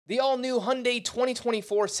The all-new Hyundai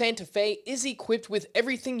 2024 Santa Fe is equipped with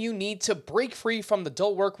everything you need to break free from the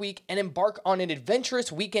dull work week and embark on an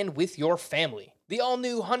adventurous weekend with your family. The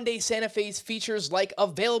all-new Hyundai Santa Fe's features like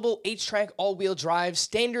available H-Track all-wheel drive,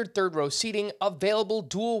 standard third-row seating, available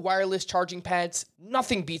dual wireless charging pads.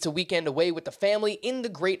 Nothing beats a weekend away with the family in the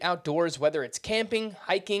great outdoors, whether it's camping,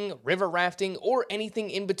 hiking, river rafting, or anything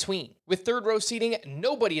in between. With third-row seating,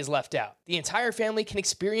 nobody is left out. The entire family can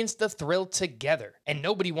experience the thrill together, and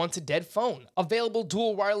nobody wants a dead phone. Available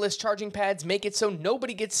dual wireless charging pads make it so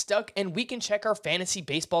nobody gets stuck, and we can check our fantasy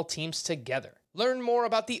baseball teams together. Learn more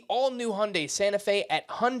about the all-new Hyundai Santa Fe at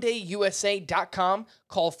HyundaiUSA.com.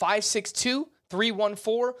 Call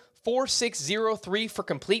 562-314-4603 for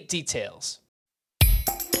complete details.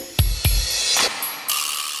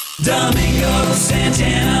 Domingo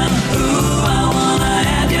Santana, ooh, I wanna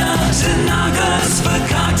have ya. Tanaka's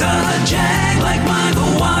Fakakta, Jag like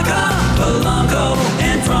Michael Waka, Polanco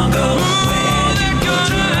and Franco. Where'd you go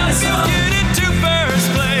to get into first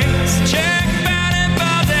place? Check batted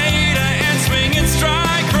by data and swinging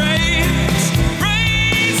strike rates.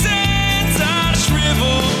 Raisins are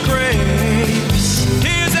shriveled grapes.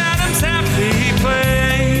 Here's Adam's happy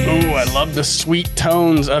place. Ooh, I love the sweet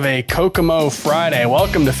tones of a Kokomo Friday.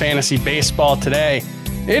 Welcome to Fantasy Baseball today.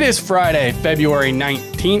 It is Friday, February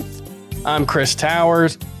 19th. I'm Chris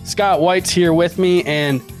Towers. Scott White's here with me,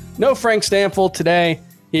 and no Frank Stanfield today.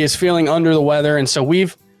 He is feeling under the weather, and so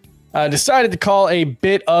we've decided to call a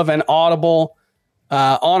bit of an audible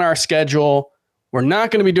on our schedule. We're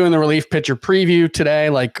not going to be doing the relief pitcher preview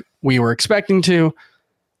today like we were expecting to.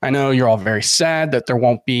 I know you're all very sad that there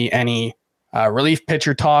won't be any relief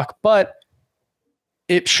pitcher talk, but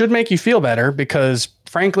it should make you feel better because,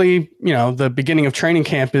 frankly, you know, the beginning of training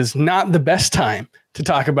camp is not the best time to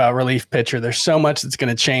talk about relief pitcher. There's so much that's going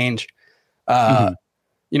to change,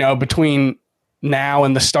 you know, between now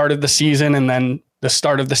and the start of the season and then the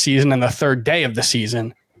start of the season and the third day of the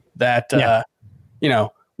season that, you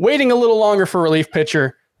know, waiting a little longer for relief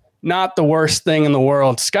pitcher, not the worst thing in the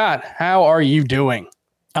world. Scott, how are you doing?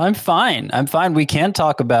 I'm fine. We can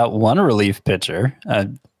talk about one relief pitcher.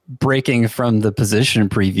 Breaking from the position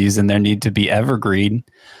previews and their need to be evergreen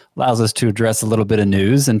allows us to address a little bit of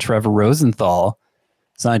news. And Trevor Rosenthal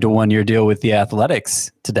signed a 1-year deal with the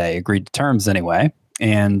Athletics today, agreed to terms anyway.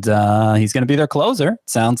 And he's going to be their closer,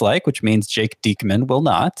 sounds like, which means Jake Diekman will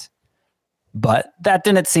not. But that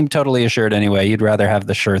didn't seem totally assured anyway. You'd rather have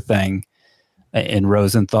the sure thing in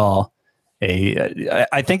Rosenthal.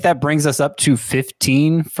 I think that brings us up to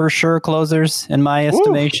 15 for sure closers in my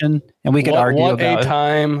estimation. And we could argue about a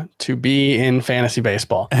time to be in fantasy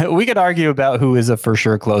baseball. We could argue about who is a for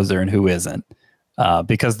sure closer and who isn't,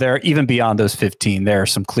 because they're even beyond those 15. There are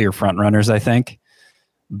some clear front runners, I think.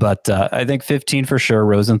 But I think 15 for sure,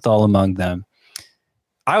 Rosenthal among them.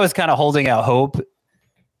 I was kind of holding out hope.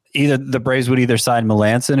 Either the Braves would either sign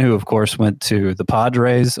Melanson, who of course went to the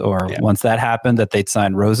Padres, or once that happened, that they'd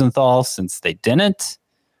sign Rosenthal. Since they didn't,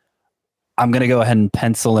 I'm going to go ahead and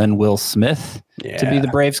pencil in Will Smith to be the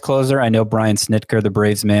Braves closer. I know Brian Snitker, the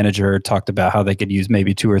Braves manager, talked about how they could use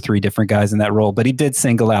maybe 2 or 3 different guys in that role, but he did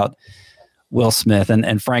single out Will Smith.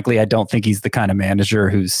 And frankly, I don't think he's the kind of manager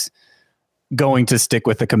who's going to stick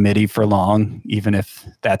with the committee for long, even if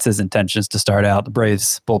that's his intentions to start out. The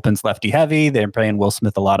Braves bullpen's lefty heavy. They're paying Will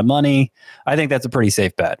Smith a lot of money. I think that's a pretty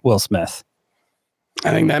safe bet. Will Smith.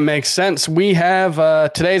 I think that makes sense. We have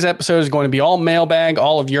today's episode is going to be all mailbag,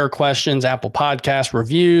 all of your questions, Apple Podcast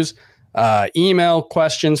reviews, email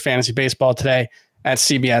questions, fantasy baseball today at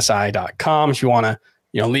cbsi.com. If you want to,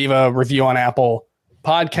 leave a review on Apple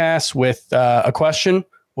Podcasts with a question,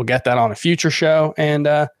 we'll get that on a future show. And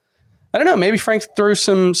I don't know, maybe Frank threw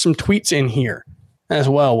some tweets in here as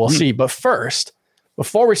well. We'll see. But first,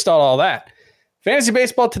 before we start all that, Fantasy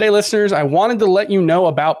Baseball Today listeners, I wanted to let you know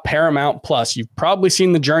about Paramount Plus. You've probably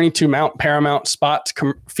seen the Journey to Mount Paramount spots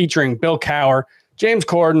featuring Bill Cowher, James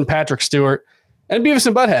Corden, Patrick Stewart, and Beavis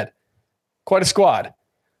and Butthead. Quite a squad.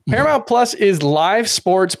 Paramount Plus is live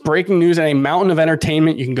sports, breaking news, and a mountain of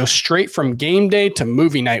entertainment. You can go straight from game day to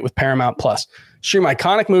movie night with Paramount Plus. Stream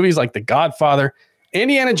iconic movies like The Godfather,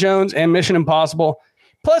 Indiana Jones, and Mission Impossible,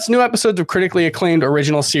 plus new episodes of critically acclaimed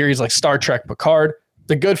original series like Star Trek Picard,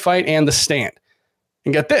 The Good Fight, and The Stand.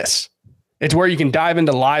 And get this, it's where you can dive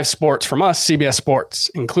into live sports from us, CBS Sports,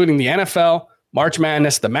 including the NFL, March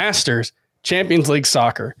Madness, the Masters, Champions League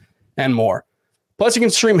Soccer, and more. Plus, you can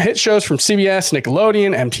stream hit shows from CBS,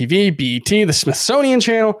 Nickelodeon, MTV, BET, the Smithsonian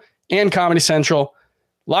Channel, and Comedy Central,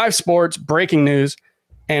 live sports, breaking news,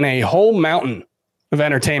 and a whole mountain of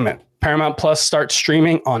entertainment. Paramount Plus starts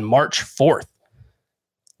streaming on March 4th.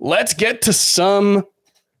 Let's get to some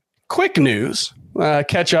quick news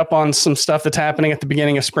catch up on some stuff that's happening at the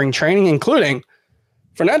beginning of spring training, including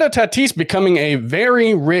Fernando Tatis becoming a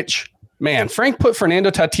very rich man. Frank put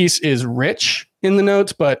Fernando Tatis is rich in the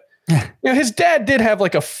notes, but his dad did have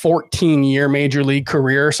like a 14-year major league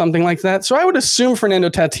career or something like that. So I would assume Fernando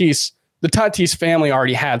Tatis, the Tatis family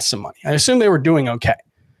already had some money. I assume they were doing okay.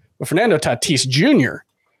 But Fernando Tatis Jr.,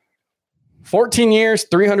 14 years,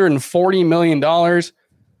 $340 million.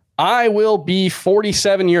 I will be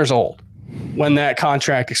 47 years old when that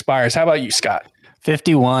contract expires. How about you, Scott?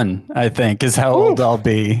 51, I think, is how old I'll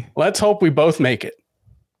be. Let's hope we both make it.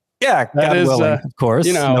 Yeah, God willing, of course.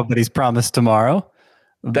 Nobody's promised tomorrow.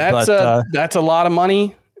 That's a lot of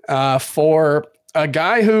money for a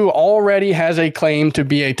guy who already has a claim to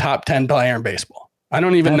be a top 10 player in baseball. I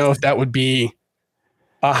don't even know if that would be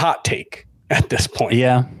a hot take at this point.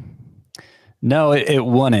 Yeah. No, it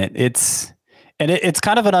wouldn't. It's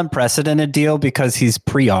kind of an unprecedented deal because he's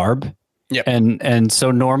pre-arb. Yep. And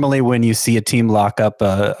so normally when you see a team lock up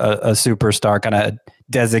a superstar, kind of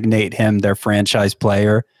designate him their franchise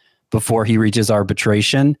player before he reaches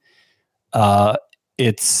arbitration,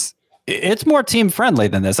 it's more team friendly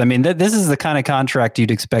than this. I mean, this is the kind of contract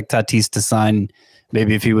you'd expect Tatis to sign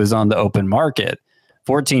maybe if he was on the open market.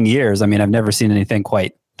 14 years. I mean, I've never seen anything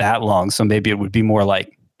quite that long. So maybe it would be more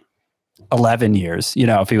like 11 years,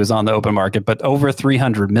 if he was on the open market, but over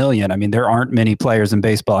 300 million. I mean, there aren't many players in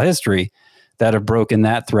baseball history that have broken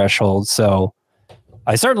that threshold. So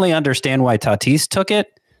I certainly understand why Tatis took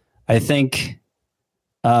it. I think,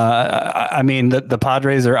 the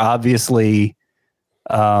Padres are obviously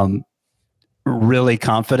really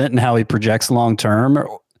confident in how he projects long-term,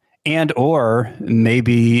 or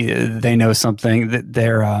maybe they know something that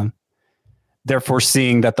they're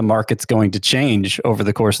foreseeing that the market's going to change over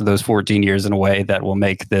the course of those 14 years in a way that will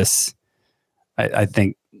make this, I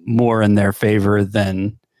think, more in their favor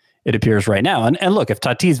than it appears right now. And look, if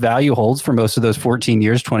Tatis' value holds for most of those 14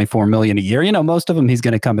 years, $24 million a year, most of them he's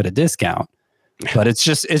going to come at a discount. But it's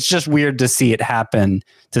just weird to see it happen,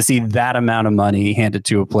 to see that amount of money handed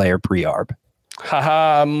to a player pre-arb.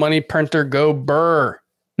 Haha, money printer go burr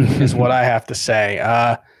is what I have to say.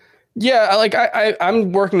 Yeah, like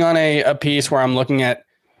I'm working on a piece where I'm looking at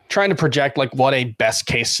trying to project like what a best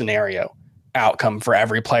case scenario outcome for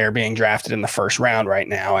every player being drafted in the first round right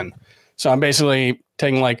now. And so I'm basically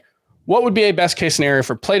taking like what would be a best case scenario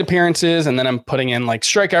for plate appearances, and then I'm putting in like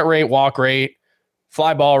strikeout rate, walk rate,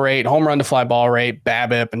 fly ball rate, home run to fly ball rate,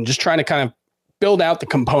 BABIP, and just trying to kind of build out the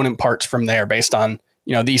component parts from there based on,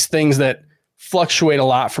 these things that fluctuate a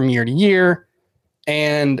lot from year to year.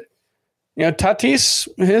 And Tatis,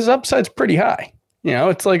 his upside's pretty high.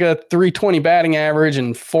 It's like a 320 batting average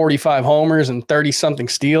and 45 homers and 30 something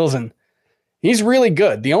steals. And he's really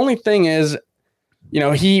good. The only thing is,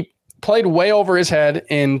 he played way over his head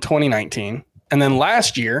in 2019. And then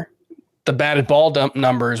last year, the batted ball dump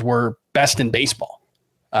numbers were best in baseball.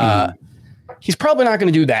 He's probably not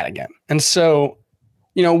going to do that again. And so,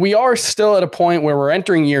 we are still at a point where we're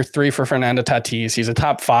entering year 3 for Fernando Tatis. He's a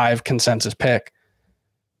top 5 consensus pick.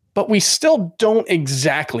 But we still don't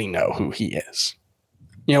exactly know who he is.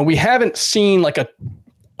 We haven't seen like a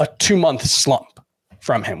 2-month slump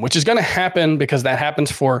from him, which is going to happen because that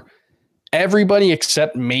happens for everybody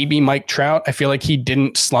except maybe Mike Trout. I feel like he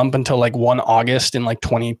didn't slump until like 1 August in like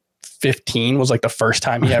 2015 was like the first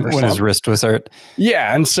time he ever when slumped. His wrist was hurt.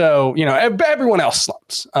 Yeah. And so, everyone else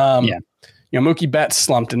slumps. Mookie Betts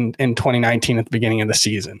slumped in 2019 at the beginning of the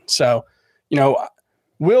season. So,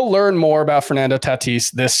 we'll learn more about Fernando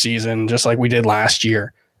Tatis this season, just like we did last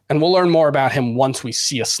year. And we'll learn more about him once we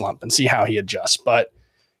see a slump and see how he adjusts. But,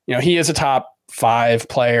 he is a top 5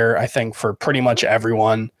 player, I think, for pretty much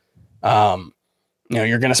everyone. You're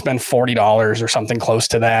going to spend $40 or something close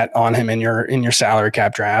to that on him in your salary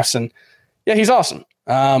cap drafts. And yeah, he's awesome.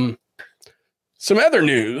 Some other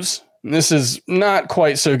news. This is not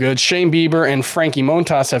quite so good. Shane Bieber and Frankie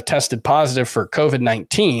Montas have tested positive for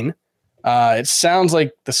COVID-19. It sounds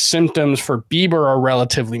like the symptoms for Bieber are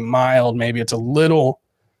relatively mild. Maybe it's a little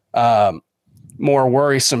more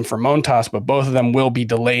worrisome for Montas, but both of them will be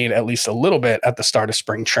delayed at least a little bit at the start of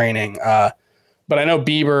spring training. But I know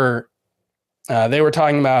Bieber, they were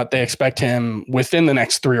talking about they expect him within the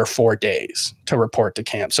next 3 or 4 days to report to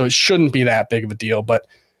camp. So it shouldn't be that big of a deal, but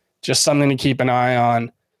just something to keep an eye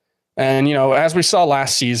on. And, as we saw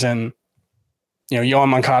last season, Yohan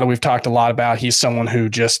Moncada, we've talked a lot about. He's someone who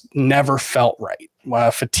just never felt right.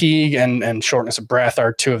 Fatigue and shortness of breath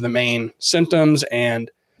are 2 of the main symptoms. And,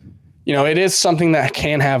 it is something that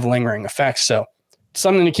can have lingering effects. So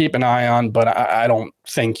something to keep an eye on, but I don't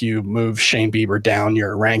think you move Shane Bieber down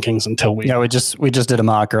your rankings until we. Yeah, we just did a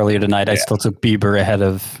mock earlier tonight. I still took Bieber ahead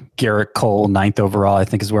of Garrett Cole, 9th overall, I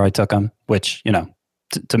think is where I took him, which,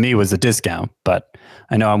 to me was a discount, but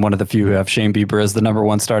I know I'm one of the few who have Shane Bieber as the number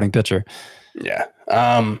 1 starting pitcher. Yeah.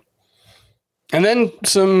 And then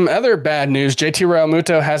some other bad news. JT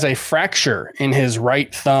Realmuto has a fracture in his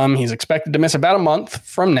right thumb. He's expected to miss about a month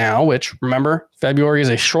from now, which, remember, February is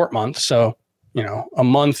a short month. So, a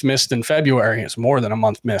month missed in February is more than a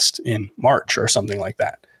month missed in March or something like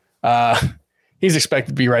that. He's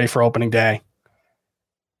expected to be ready for opening day.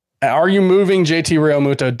 Are you moving JT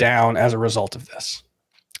Realmuto down as a result of this?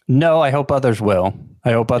 No, I hope others will.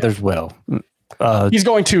 Will. He's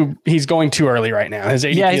going too early right now. His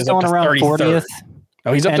ADP is up to around 33rd. 40th.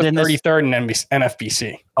 No, he's up to 33rd in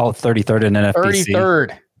NFBC. Oh, 33rd in NFBC.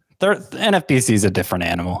 33rd. NFBC is a different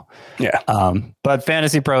animal. Yeah. But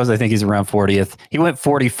Fantasy Pros, I think he's around 40th. He went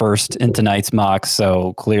 41st in tonight's mock,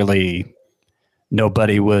 so clearly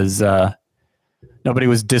nobody was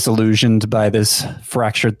disillusioned by this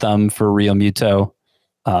fractured thumb for Realmuto.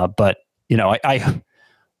 But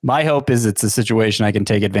my hope is it's a situation I can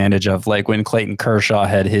take advantage of, like when Clayton Kershaw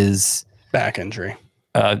had his back injury.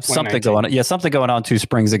 Something going on 2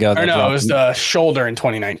 springs ago. It was the shoulder in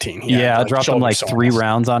 2019. I dropped him like 3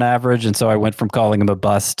 rounds on average, and so I went from calling him a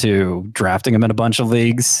bust to drafting him in a bunch of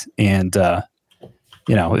leagues. And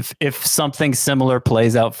if something similar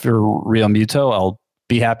plays out for Realmuto, I'll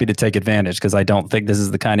be happy to take advantage because I don't think this is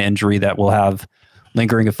the kind of injury that will have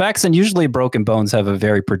lingering effects. And usually, broken bones have a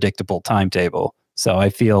very predictable timetable. So I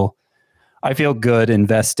feel good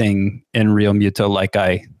investing in Realmuto like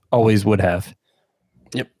I always would have.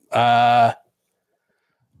 Yep. I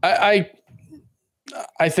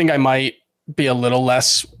think I might be a little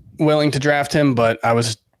less willing to draft him, but I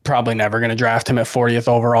was probably never going to draft him at 40th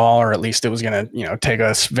overall, or at least it was going to, take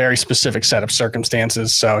a very specific set of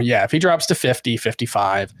circumstances. So yeah, if he drops to 50,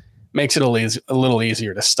 55, makes it a little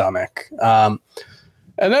easier to stomach.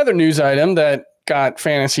 Another news item that got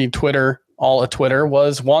fantasy Twitter all a Twitter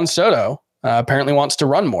was Juan Soto apparently wants to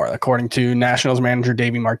run more. According to Nationals manager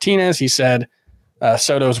Davey Martinez, he said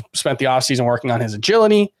Soto's spent the offseason working on his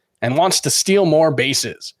agility and wants to steal more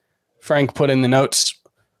bases. Frank put in the notes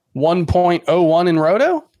 1.01 in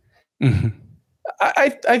Roto. Mm-hmm.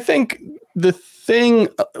 I think the thing,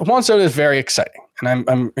 Juan Soto is very exciting, and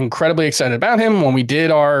I'm incredibly excited about him. When we did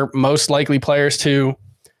our most likely players to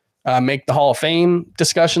make the Hall of Fame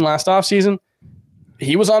discussion last offseason,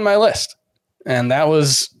 he was on my list. And that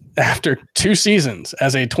was after 2 seasons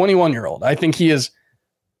as a 21-year-old. I think he is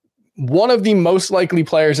one of the most likely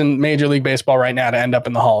players in Major League Baseball right now to end up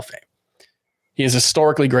in the Hall of Fame. He is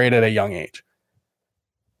historically great at a young age.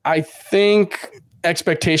 I think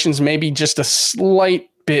expectations may be just a slight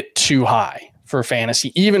bit too high for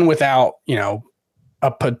fantasy, even without, I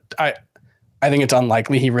think it's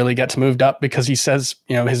unlikely he really gets moved up because he says,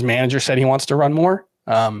 his manager said he wants to run more.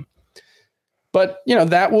 But,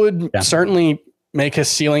 that would certainly make his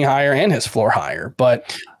ceiling higher and his floor higher.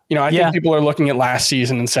 But, I think people are looking at last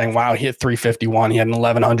season and saying, wow, he hit 351. He had an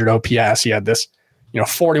 1100 OPS. He had this,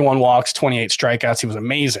 41 walks, 28 strikeouts. He was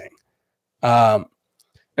amazing. And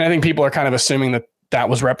I think people are kind of assuming that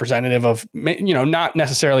was representative of, not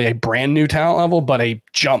necessarily a brand new talent level, but a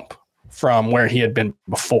jump from where he had been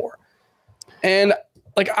before. And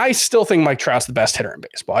I still think Mike Trout's the best hitter in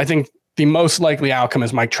baseball. I think the most likely outcome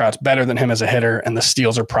is Mike Trout's better than him as a hitter, and the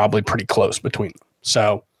steals are probably pretty close between them.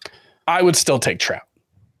 So I would still take Trout.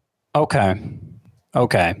 Okay.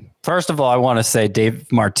 First of all, I want to say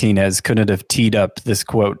Dave Martinez couldn't have teed up this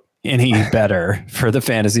quote any better for the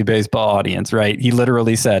fantasy baseball audience, right? He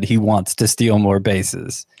literally said he wants to steal more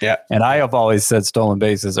bases. Yeah. And I have always said stolen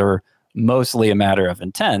bases are mostly a matter of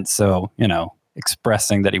intent. So,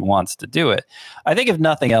 expressing that he wants to do it. I think if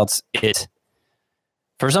nothing else,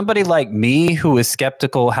 for somebody like me who is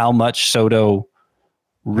skeptical how much Soto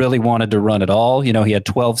really wanted to run at all, he had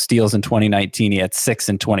 12 steals in 2019, he had 6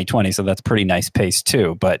 in 2020, so that's pretty nice pace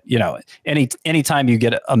too. But anytime you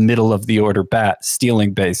get a middle of the order bat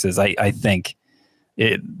stealing bases, I think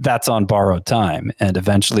that's on borrowed time, and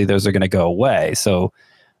eventually those are going to go away. So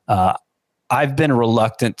I've been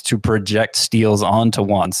reluctant to project steals onto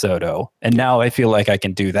Juan Soto, and now I feel like I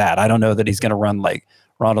can do that. I don't know that he's going to run like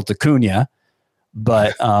Ronald Acuna,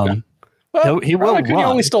 but he will run. He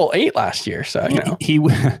only stole 8 last year, so he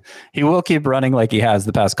will keep running like he has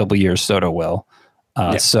the past couple of years. Soto will.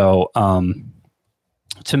 So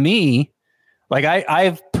to me,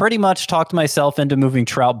 I've pretty much talked myself into moving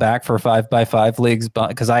Trout back for 5x5 leagues,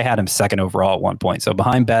 because I had him second overall at one point. So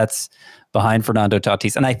behind Betts, behind Fernando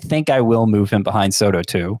Tatis, and I think I will move him behind Soto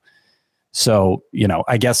too. So,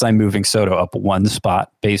 I guess I'm moving Soto up one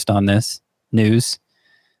spot based on this news.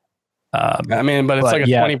 But it's like a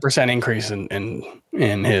 20% increase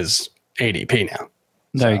in his ADP now.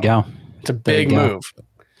 There you go. It's a big move.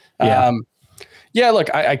 Yeah.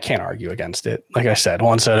 Look, I can't argue against it. Like I said,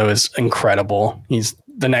 Juan Soto is incredible. He's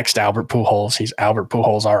the next Albert Pujols. He's Albert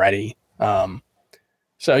Pujols already.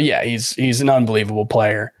 He's an unbelievable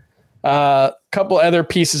player. Couple other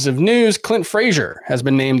pieces of news. Clint Frazier has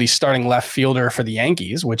been named the starting left fielder for the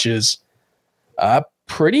Yankees, which is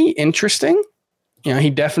pretty interesting. He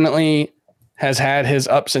definitely has had his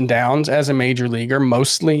ups and downs as a major leaguer,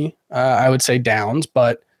 mostly I would say downs,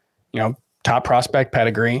 but top prospect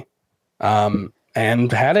pedigree,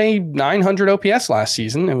 and had a 900 OPS last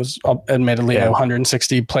season. It was admittedly a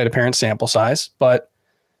 160 plate appearance sample size, but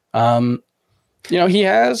he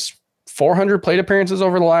has 400 plate appearances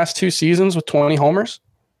over the last 2 seasons with 20 homers.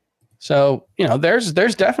 So, there's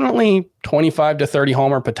definitely 25 to 30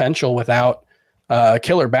 homer potential without a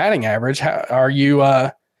killer batting average. How are you,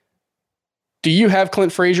 do you have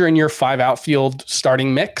Clint Frazier in your 5 outfield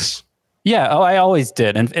starting mix? Yeah. Oh, I always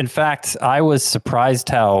did. And in fact, I was surprised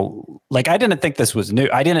how, I didn't think this was new.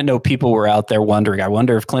 I didn't know people were out there wondering, I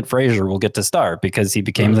wonder if Clint Frazier will get to start, because he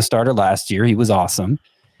became the starter last year. He was awesome.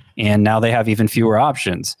 And now they have even fewer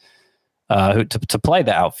options to play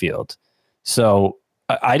the outfield. So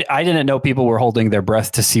I didn't know people were holding their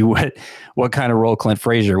breath to see what kind of role Clint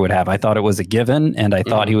Frazier would have. I thought it was a given, and I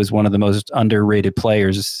thought he was one of the most underrated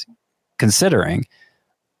players considering.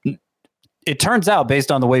 It turns out,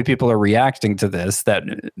 based on the way people are reacting to this,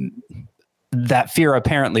 that fear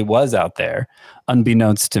apparently was out there,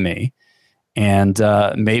 unbeknownst to me. And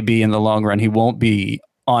maybe in the long run, he won't be,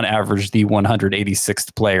 on average, the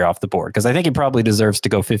 186th player off the board, because I think he probably deserves to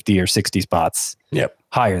go 50 or 60 spots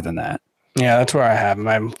higher than that. Yeah, that's where I have him.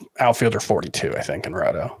 I'm outfielder 42, I think, in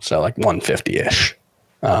Roto. So 150-ish.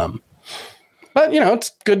 But,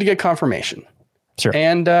 it's good to get confirmation. Sure.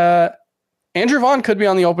 And Andrew Vaughn could be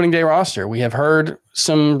on the opening day roster. We have heard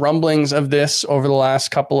some rumblings of this over the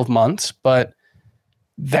last couple of months, but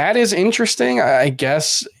that is interesting. I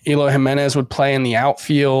guess Eloy Jimenez would play in the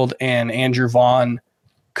outfield, and Andrew Vaughn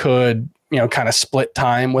could, kind of split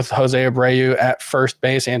time with Jose Abreu at first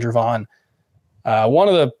base. Andrew Vaughn, one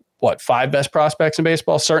of the 5 best prospects in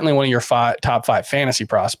baseball, certainly one of your top 5 fantasy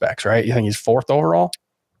prospects, right? You think he's 4th overall?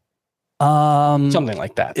 Something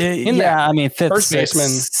like that. Fifth, first 6th, baseman,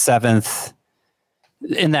 7th,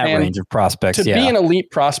 in that range of prospects. To be an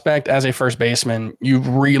elite prospect as a first baseman, you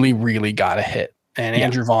really, really got to hit. And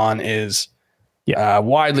Andrew Vaughn is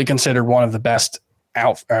widely considered one of the best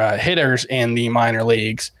hitters in the minor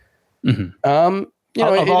leagues. Mm-hmm.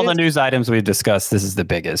 Of all the news items we've discussed, this is the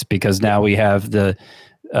biggest, because now we have the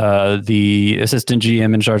assistant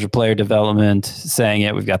GM in charge of player development saying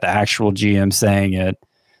it. We've got the actual GM saying it.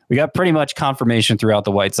 We got pretty much confirmation throughout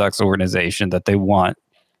the White Sox organization that they want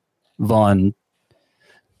Vaughn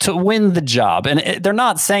to win the job. And they're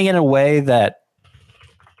not saying it in a way that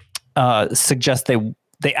suggests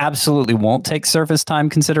they absolutely won't take surface time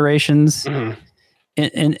considerations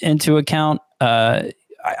into account.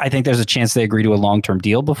 I think there's a chance they agree to a long-term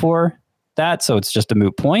deal before that, so it's just a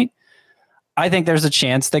moot point. I think there's a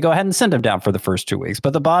chance they go ahead and send him down for the first 2 weeks.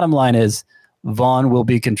 But the bottom line is Vaughn will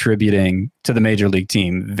be contributing to the major league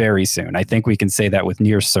team very soon. I think we can say that with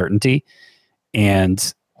near certainty.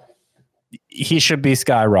 And he should be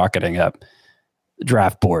skyrocketing up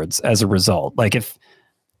draft boards as a result. If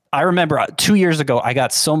I remember 2 years ago, I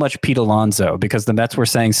got so much Pete Alonso because the Mets were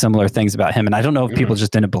saying similar things about him. And I don't know if people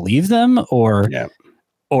just didn't believe them or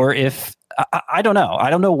if I don't know. I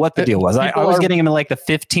don't know what the deal was. I was getting him in the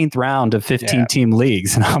 15th round of 15 team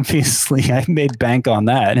leagues. And obviously I made bank on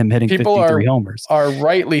that, him hitting 53 homers. Are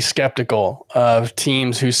rightly skeptical of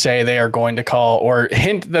teams who say they are going to call or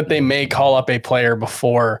hint that they may call up a player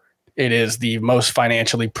before it is the most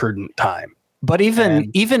financially prudent time. But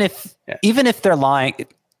even if they're lying,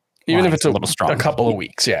 even if it's a little strong, a couple of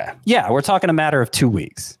weeks. Yeah. We're talking a matter of 2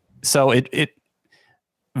 weeks. So it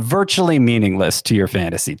virtually meaningless to your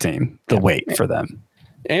fantasy team, the wait for them.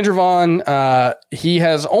 Andrew Vaughn, he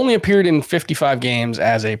has only appeared in 55 games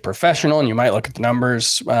as a professional, and you might look at the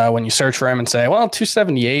numbers when you search for him and say, well,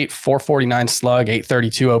 278, 449 slug,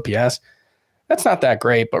 832 OPS. That's not that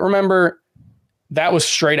great, but remember, that was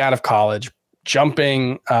straight out of college,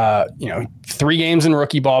 jumping 3 games in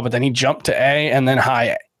rookie ball, but then he jumped to A and then high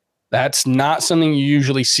A. That's not something you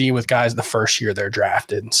usually see with guys the first year they're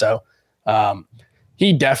drafted. And so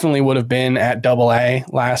he definitely would have been at Double A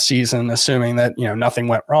last season, assuming that, nothing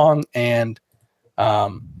went wrong. And,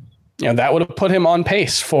 that would have put him on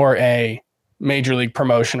pace for a major league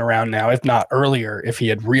promotion around now, if not earlier, if he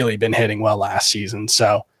had really been hitting well last season.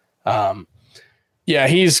 So,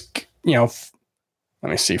 he's, let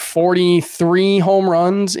me see, 43 home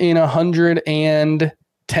runs in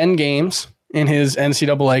 110 games in his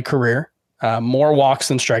NCAA career. More walks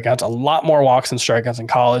than strikeouts, a lot more walks than strikeouts in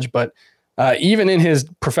college, but even in his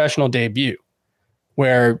professional debut,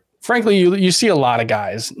 where frankly, you see a lot of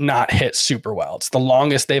guys not hit super well. It's the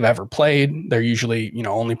longest they've ever played. They're usually,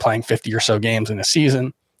 only playing 50 or so games in a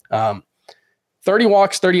season. 30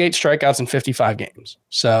 walks, 38 strikeouts in 55 games.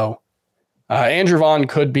 So Andrew Vaughn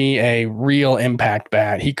could be a real impact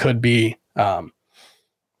bat. He could be,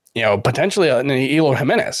 potentially an Eloy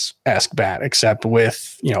Jimenez-esque bat, except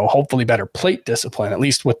with, hopefully better plate discipline, at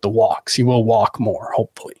least with the walks. He will walk more,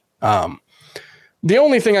 hopefully. The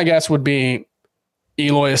only thing I guess would be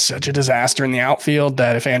Eloy is such a disaster in the outfield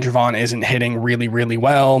that if Andrew Vaughn isn't hitting really, really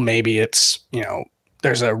well, maybe it's,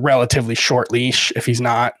 there's a relatively short leash if he's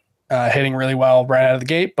not hitting really well right out of the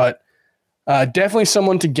gate. But definitely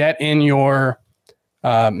someone to get in your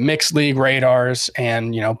mixed league radars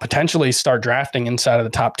and, potentially start drafting inside of the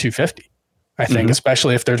top 250, I think,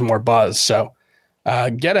 especially if there's more buzz. So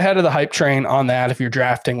get ahead of the hype train on that if you're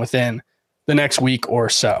drafting within the next week or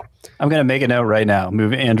so. I'm going to make a note right now.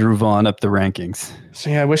 Move Andrew Vaughn up the rankings.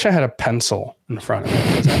 So I wish I had a pencil in front of me.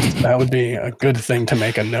 That would be a good thing to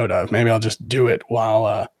make a note of. Maybe I'll just do it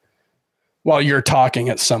while you're talking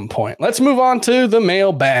at some point. Let's move on to the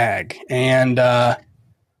mailbag. And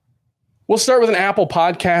we'll start with an Apple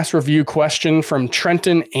Podcast review question from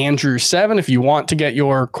Trenton Andrew 7. If you want to get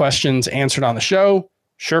your questions answered on the show,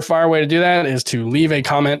 surefire way to do that is to leave a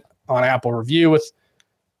comment on Apple Review with,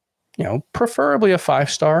 preferably a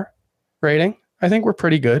 5-star rating. I think we're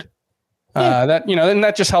pretty good. And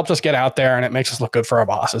that just helps us get out there and it makes us look good for our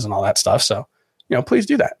bosses and all that stuff. So, please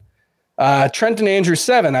do that. Trenton Andrew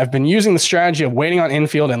 7, I've been using the strategy of waiting on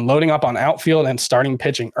infield and loading up on outfield and starting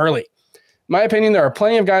pitching early. In my opinion, there are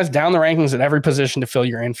plenty of guys down the rankings at every position to fill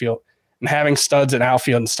your infield, and having studs at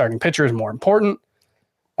outfield and starting pitcher is more important.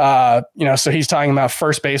 So he's talking about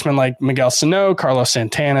first basemen like Miguel Sano, Carlos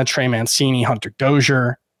Santana, Trey Mancini, Hunter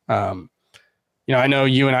Dozier. I know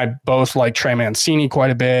you and I both like Trey Mancini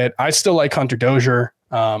quite a bit. I still like Hunter Dozier.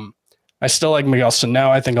 I still like Miguel Sano,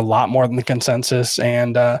 I think, a lot more than the consensus.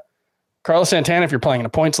 And Carlos Santana, if you're playing in a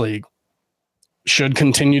points league, should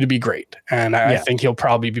continue to be great. And I think he'll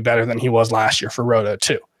probably be better than he was last year for Roto,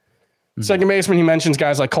 too. Second baseman, he mentions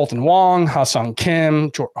guys like Colton Wong, Ha-Sung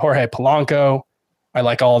Kim, Jorge Polanco. I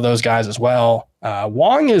like all of those guys as well.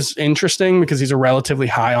 Wong is interesting because he's a relatively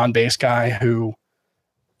high on base guy who,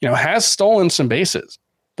 has stolen some bases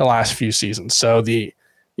the last few seasons. So the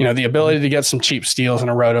ability to get some cheap steals in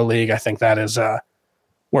a Roto league, I think that is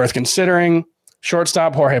worth considering.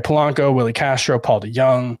 Shortstop, Jorge Polanco, Willie Castro, Paul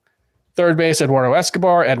DeYoung. Third base, Eduardo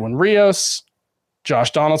Escobar, Edwin Rios,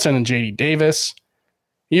 Josh Donaldson, and JD Davis.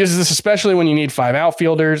 He uses this especially when you need 5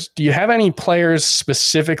 outfielders. Do you have any players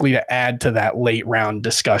specifically to add to that late round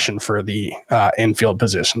discussion for the infield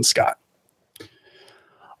position, Scott?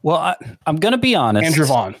 Well, I'm going to be honest. Andrew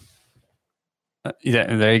Vaughn.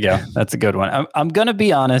 Yeah, there you go. That's a good one. I'm going to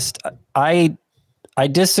be honest. I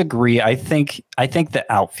disagree. I think the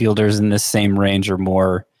outfielders in this same range are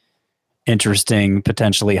more interesting,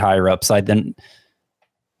 potentially higher upside than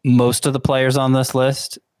most of the players on this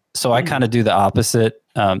list. So I kind of do the opposite.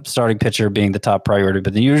 Starting pitcher being the top priority,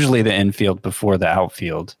 but then usually the infield before the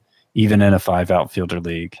outfield, even in a 5 outfielder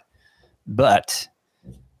league. But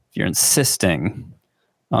if you're insisting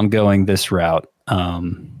on going this route,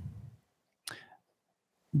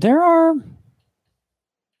 there are.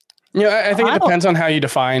 I think it depends on how you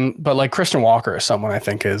define, but like Christian Walker is someone I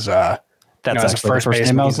think is that's as a first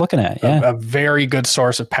name I was looking at. Yeah, a very good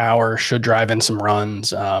source of power, should drive in some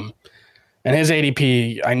runs. And his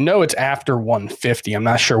ADP, I know it's after 150. I'm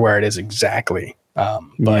not sure where it is exactly,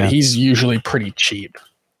 but he's usually pretty cheap.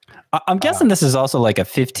 I'm guessing this is also like a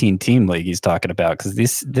 15-team league he's talking about, because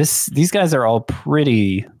these guys are all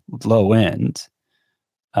pretty low end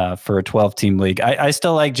for a 12-team league. I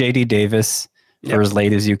still like JD Davis for as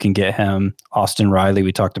late as you can get him. Austin Riley,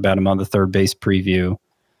 we talked about him on the third base preview.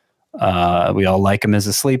 We all like him as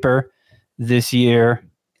a sleeper this year.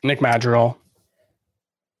 Nick Madrigal.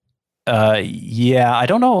 I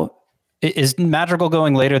don't know. Is Madrigal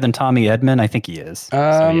going later than Tommy Edman? I think he is.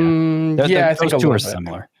 I think those two are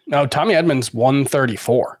similar. No, Tommy Edman's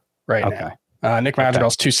 134 right now. Nick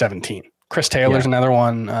Madrigal's 217. Chris Taylor's another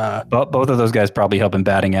one. Both of those guys probably help in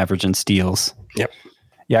batting average and steals. Yep.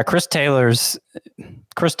 Yeah, Chris Taylor's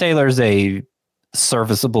a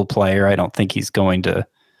serviceable player. I don't think he's going to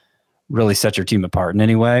really set your team apart in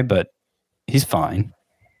any way, but he's fine.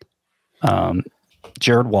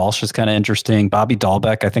 Jared Walsh is kind of interesting. Bobby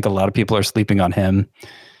Dahlbeck, I think a lot of people are sleeping on him.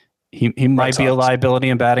 He might be a liability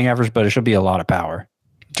in batting average, but it should be a lot of power.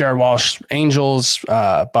 Jared Walsh, Angels,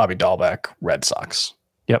 Bobby Dahlbeck, Red Sox.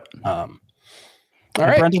 Yep. All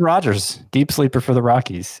right. Brendan Rodgers, deep sleeper for the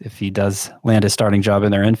Rockies. If he does land a starting job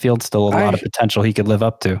in their infield, still a lot of potential he could live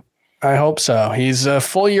up to. I hope so. He's a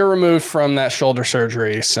full year removed from that shoulder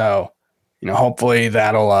surgery, so hopefully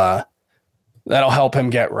that'll help him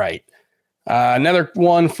get right. Another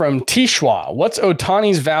one from Tishwa. What's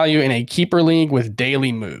Ohtani's value in a keeper league with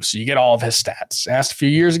daily moves? So you get all of his stats. Asked a few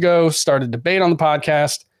years ago, started debate on the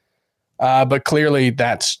podcast, but clearly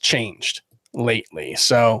that's changed lately.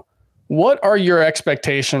 So what are your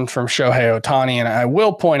expectations from Shohei Ohtani? And I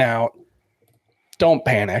will point out, don't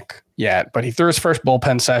panic yet, but he threw his first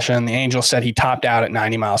bullpen session. The Angels said he topped out at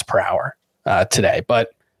 90 miles per hour today, but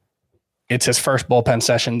it's his first bullpen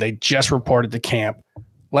session. They just reported to camp.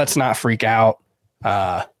 Let's not freak out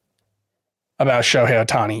about Shohei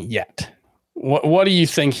Ohtani yet. What do you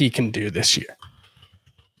think he can do this year?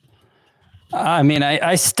 I mean,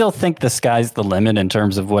 I still think the sky's the limit in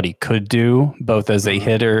terms of what he could do, both as a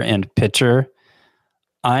hitter and pitcher.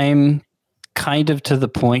 I'm kind of to the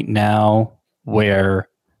point now where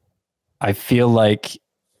I feel like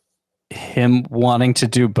him wanting to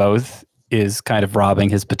do both is kind of robbing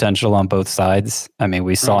his potential on both sides. I mean,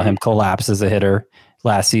 we saw him collapse as a hitter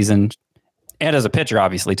last season and as a pitcher,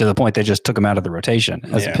 obviously, to the point they just took him out of the rotation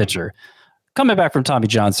as a pitcher. Coming back from Tommy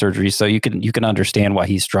John surgery, so you can understand why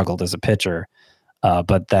he struggled as a pitcher,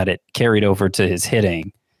 but that it carried over to his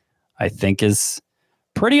hitting, I think is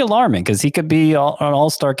pretty alarming because he could be an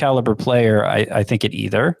all-star caliber player, I think, at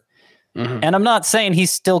either. And I'm not saying he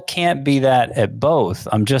still can't be that at both.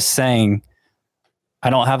 I'm just saying I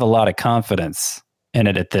don't have a lot of confidence in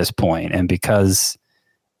it at this point. And because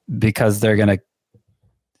they're going to,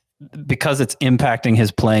 because it's impacting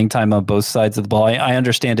his playing time on both sides of the ball. I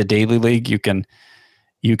understand a daily league, you can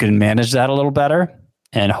manage that a little better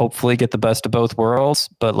and hopefully get the best of both worlds.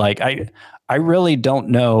 But like, I really don't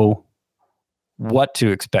know what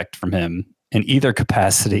to expect from him in either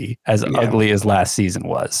capacity, as ugly as last season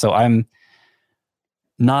was. So I'm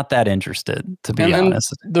not that interested, to be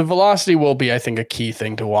honest. The velocity will be, I think, a key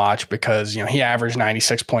thing to watch because, he averaged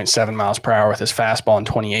 96.7 miles per hour with his fastball in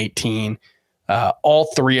 2018. All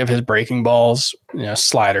three of his breaking balls,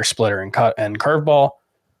 slider, splitter, and cut and curveball,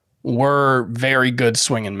 were very good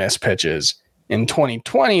swing and miss pitches. In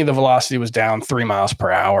 2020, the velocity was down 3 miles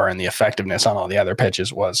per hour, and the effectiveness on all the other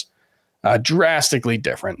pitches was drastically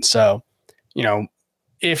different. So,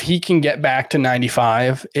 if he can get back to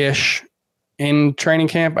 95-ish in training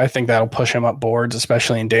camp, I think that'll push him up boards,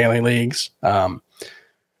 especially in daily leagues.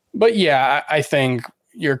 But yeah, I think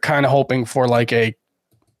you're kind of hoping for like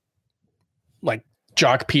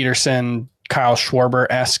Jock Peterson, Kyle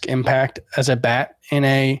Schwarber-esque impact as a bat in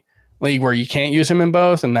a league where you can't use him in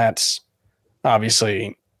both. And that's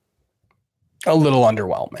obviously a little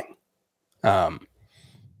underwhelming. From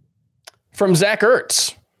Zach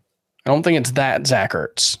Ertz. I don't think it's that Zach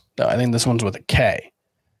Ertz, though. I think this one's with a K.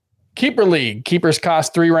 Keeper league. Keepers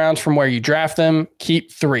cost 3 rounds from where you draft them.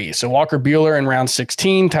 Keep 3. So Walker Buehler in round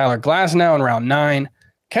 16, Tyler Glasnow in round 9,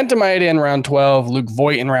 Kenta Maeda in round 12, Luke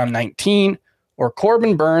Voit in round 19, or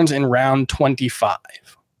Corbin Burns in round 25.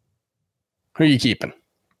 Who are you keeping?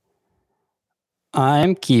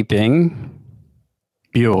 I'm keeping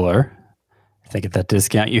Buehler. I think at that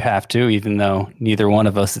discount you have to, even though neither one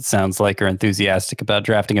of us, it sounds like, are enthusiastic about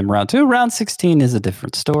drafting him round 2. Round 16 is a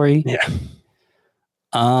different story. Yeah.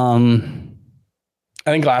 I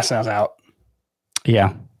think Glasnow's out.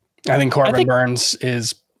 Yeah. I think Corbin Burns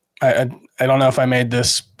is, I don't know if I made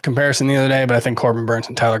this comparison the other day, but I think Corbin Burns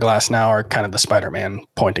and Tyler Glasnow are kind of the Spider-Man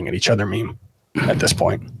pointing at each other meme at this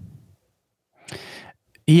point.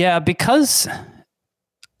 Yeah, because,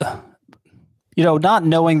 not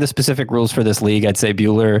knowing the specific rules for this league, I'd say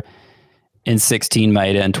Buehler in 16,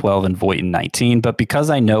 Maeda in 12, and Voit in 19. But because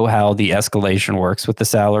I know how the escalation works with the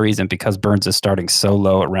salaries and because Burns is starting so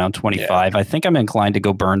low at round 25, I think I'm inclined to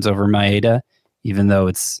go Burns over Maeda, even though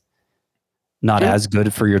it's not as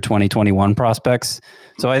good for your 2021 prospects.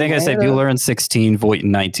 So I think I say Buehler in 16, Voit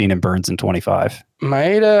in 19, and Burns in 25.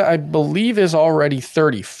 Maeda, I believe, is already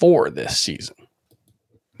 34 this season.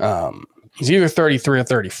 He's either 33 or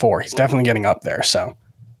 34. He's definitely getting up there. So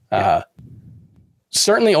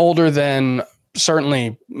certainly older than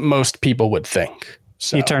certainly most people would think.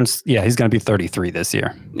 So he's going to be 33 this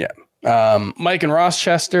year. Yeah. Mike and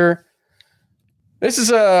Rochester. This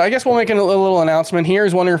is I guess we'll make a little announcement here.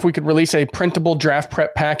 Is wondering if we could release a printable draft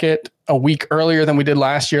prep packet a week earlier than we did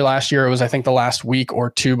last year. Last year, it was, I think, the last week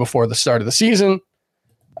or two before the start of the season.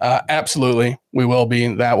 Absolutely, we will be.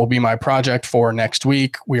 That will be my project for next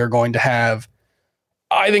week. We are going to have,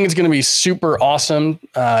 I think it's going to be super awesome.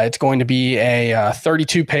 It's going to be a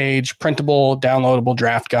 32-page printable, downloadable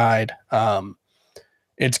draft guide.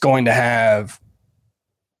 It's going to have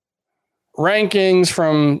rankings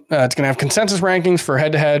from, it's going to have consensus rankings for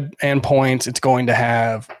head-to-head and points. It's going to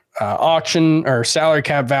have auction or salary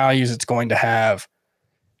cap values. It's going to have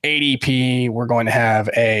ADP. We're going to have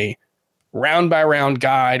a round-by-round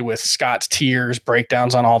guide with Scott's tiers,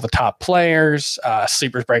 breakdowns on all the top players,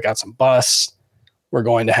 sleepers, breakouts, and busts. We're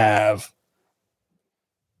going to have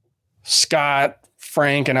Scott,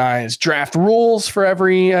 Frank, and I's draft rules for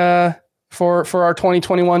every for our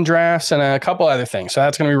 2021 drafts and a couple other things. So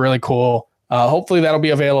that's going to be really cool. Hopefully that'll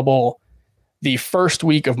be available the first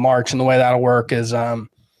week of March. And the way that'll work is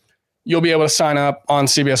you'll be able to sign up on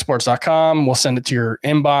cbssports.com. We'll send it to your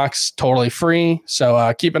inbox totally free.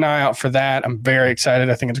 So keep an eye out for that. I'm very excited.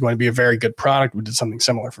 I think it's going to be a very good product. We did something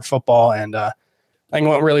similar for football, and I think it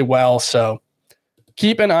went really well. So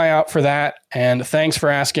keep an eye out for that. And thanks for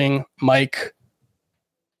asking, Mike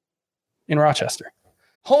in Rochester.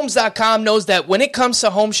 Homes.com knows that when it comes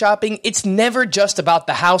to home shopping, it's never just about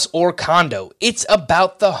the house or condo. It's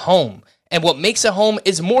about the home. And what makes a home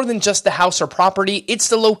is more than just the house or property, it's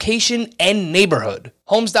the location and neighborhood.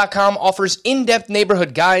 Homes.com offers in-depth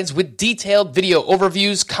neighborhood guides with detailed video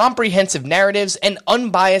overviews, comprehensive narratives, and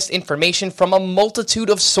unbiased information from a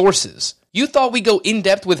multitude of sources. You thought we'd go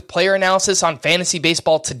in-depth with player analysis on fantasy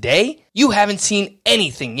baseball today? You haven't seen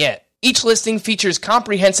anything yet. Each listing features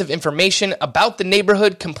comprehensive information about the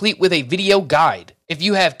neighborhood, complete with a video guide. If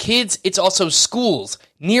you have kids, it's also schools,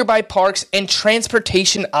 nearby parks, and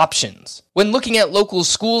transportation options. When looking at local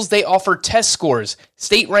schools, they offer test scores,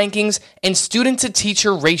 state rankings, and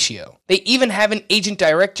student-to-teacher ratio. They even have an agent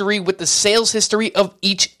directory with the sales history of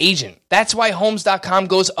each agent. That's why Homes.com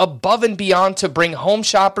goes above and beyond to bring home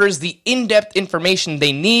shoppers the in-depth information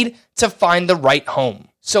they need to find the right home.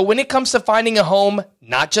 So when it comes to finding a home,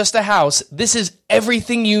 not just a house, this is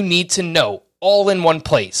everything you need to know, all in one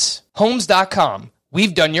place. Homes.com.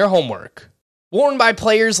 We've done your homework. Worn by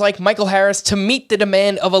players like Michael Harris to meet the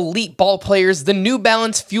demand of elite ball players, the New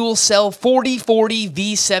Balance Fuel Cell 4040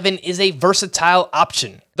 V7 is a versatile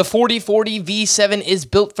option. The 4040 V7 is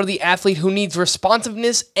built for the athlete who needs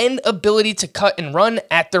responsiveness and ability to cut and run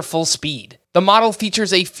at their full speed. The model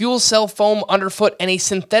features a fuel cell foam underfoot and a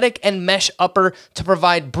synthetic and mesh upper to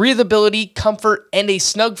provide breathability, comfort, and a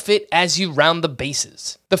snug fit as you round the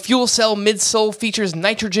bases. The fuel cell midsole features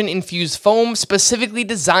nitrogen-infused foam specifically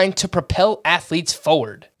designed to propel athletes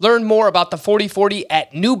forward. Learn more about the 4040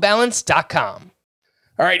 at newbalance.com.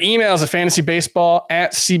 All right, emails at fantasybaseball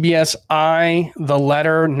at CBSI, the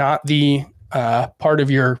letter, not the part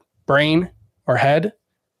of your brain or head,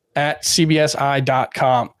 at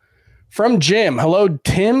cbsi.com. From Jim. Hello,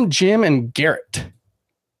 Tim, Jim, and Garrett.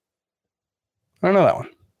 I don't know that one.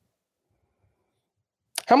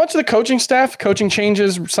 How much of the coaching staff, coaching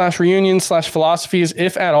changes / reunions / philosophies,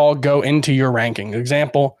 if at all, go into your ranking?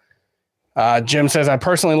 Example, Jim says, I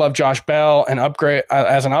personally love Josh Bell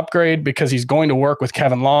as an upgrade because he's going to work with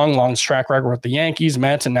Kevin Long. Long's track record with the Yankees,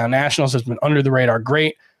 Mets, and now Nationals has been under the radar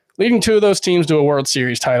great, leading two of those teams to a World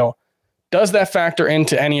Series title. Does that factor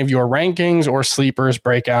into any of your rankings or sleepers,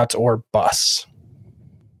 breakouts, or busts?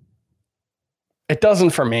 It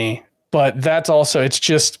doesn't for me, but that's also, it's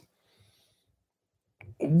just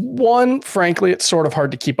one, frankly, it's sort of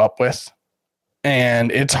hard to keep up with.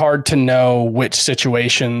 And it's hard to know which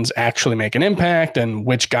situations actually make an impact and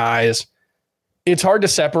which guys. It's hard to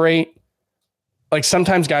separate. Like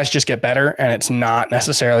sometimes guys just get better and it's not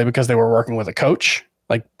necessarily because they were working with a coach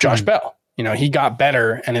like Josh Bell. You know, he got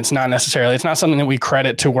better and it's not something that we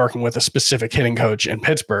credit to working with a specific hitting coach in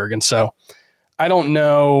Pittsburgh. And so I don't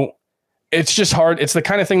know. It's just hard. It's the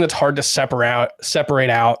kind of thing that's hard to separate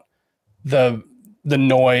out the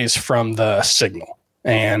noise from the signal.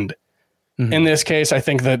 And in this case, I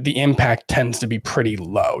think that the impact tends to be pretty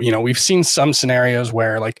low. You know, we've seen some scenarios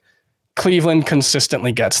where like Cleveland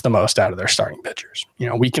consistently gets the most out of their starting pitchers. You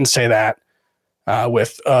know, we can say that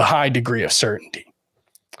with a high degree of certainty.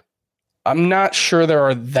 I'm not sure there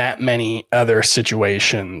are that many other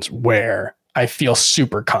situations where I feel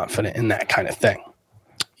super confident in that kind of thing.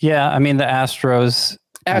 Yeah, I mean the Astros,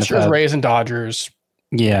 Rays, and Dodgers.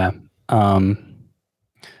 Yeah,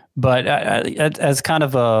 but as kind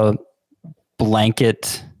of a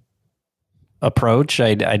blanket approach,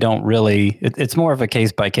 I don't really. It's more of a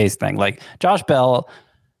case by case thing. Like Josh Bell,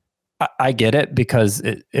 I get it because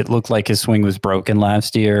it looked like his swing was broken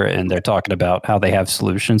last year, and they're talking about how they have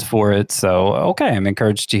solutions for it. So, okay, I'm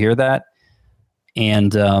encouraged to hear that.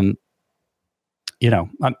 And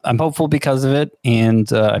I'm hopeful because of it,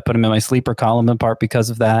 and I put him in my sleeper column in part because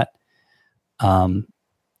of that.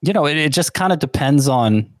 It just kind of depends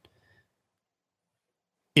on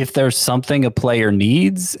if there's something a player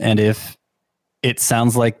needs, and if it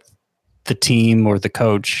sounds like the team or the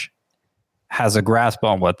coach has a grasp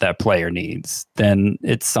on what that player needs, then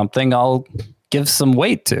it's something I'll give some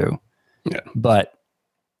weight to. Yeah. But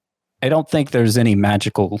I don't think there's any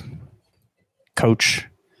magical coach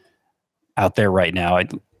out there right now.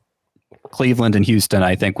 Cleveland and Houston,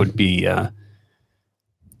 I think, would be,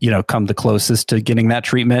 come the closest to getting that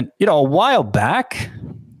treatment. A while back,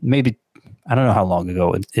 maybe, I don't know how long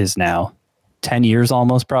ago it is now, 10 years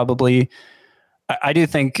almost probably. I do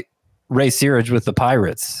think Ray Searage with the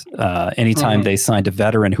Pirates, anytime they signed a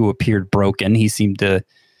veteran who appeared broken, he seemed to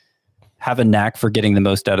have a knack for getting the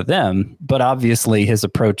most out of them. But obviously his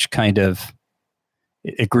approach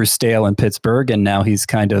it grew stale in Pittsburgh, and now he's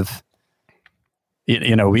kind of,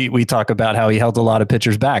 we talk about how he held a lot of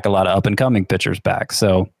pitchers back, a lot of up and coming pitchers back.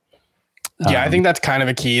 So I think that's kind of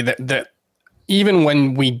a key that even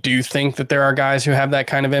when we do think that there are guys who have that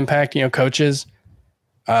kind of impact, coaches,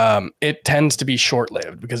 it tends to be short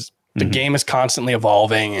lived because the game is constantly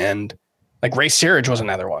evolving. And like Ray Searage was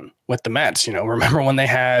another one with the Mets. Remember when they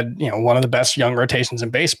had, one of the best young rotations in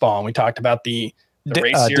baseball, and we talked about the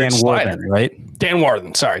Ray Searage Dan slider, Warthen, right? Dan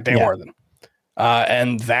Warthen.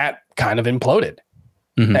 And that kind of imploded.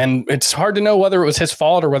 And it's hard to know whether it was his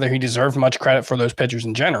fault or whether he deserved much credit for those pitchers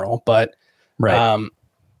in general. But,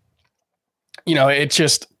 it's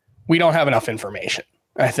just, we don't have enough information,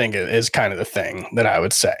 I think is kind of the thing that I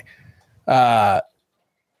would say.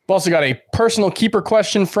 We've also got a personal keeper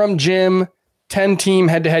question from Jim, 10-team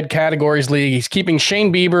head-to-head categories league. He's keeping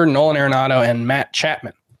Shane Bieber, Nolan Arenado, and Matt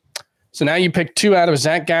Chapman. So now you pick 2 out of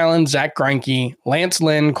Zach Gallen, Zach Greinke, Lance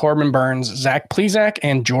Lynn, Corbin Burns, Zach Plesac,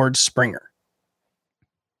 and George Springer.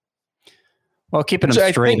 Well, keeping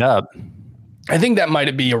them straight up. I think that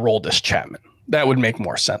might be a Aroldis Chapman. That would make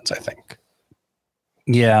more sense, I think.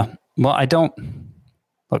 Yeah. Well, I don't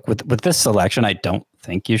look with this selection. I don't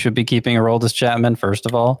think you should be keeping Aroldis Chapman, first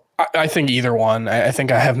of all. I think either one. I think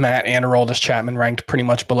I have Matt and Aroldis Chapman ranked pretty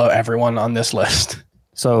much below everyone on this list.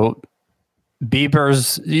 So you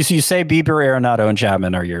say Bieber, Arenado, and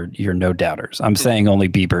Chapman are your no doubters. I'm saying only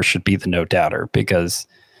Bieber should be the no doubter because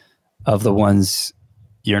of the ones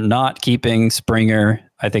you're not keeping. Springer,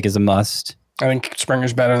 I think, is a must. I think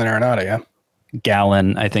Springer's better than Arenado, yeah.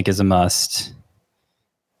 Gallen, I think, is a must.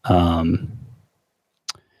 And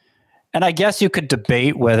I guess you could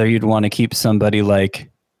debate whether you'd want to keep somebody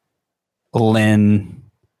like Lynn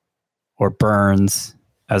or Burns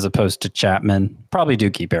as opposed to Chapman. Probably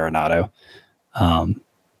do keep Arenado.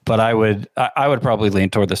 But I would probably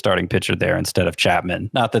lean toward the starting pitcher there instead of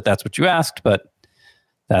Chapman. Not that that's what you asked, but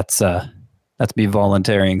that's me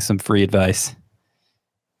volunteering some free advice.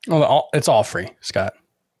 Well, it's all free, Scott.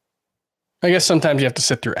 I guess sometimes you have to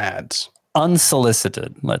sit through ads.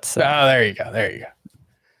 Unsolicited, let's say. Oh, there you go.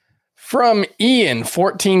 From Ian,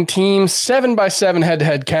 14 teams, 7x7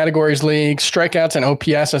 head-to-head categories league, strikeouts and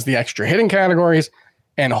OPS as the extra hitting categories,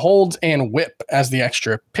 and holds and whip as the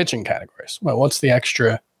extra pitching categories. Well, what's the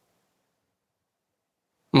extra?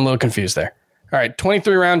 I'm a little confused there. All right,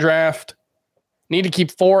 23-round draft. Need to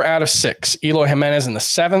keep 4 out of 6. Eloy Jimenez in the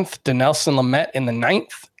 7th, Dinelson Lamet in the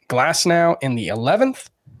 9th, Glasnow in the 11th,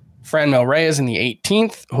 Franmil Reyes in the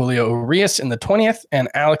 18th, Julio Urias in the 20th, and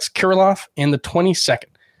Alex Kirilloff in the 22nd.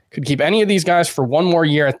 Could keep any of these guys for one more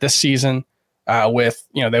year at this season with,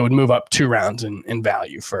 they would move up 2 rounds in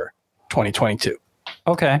value for 2022.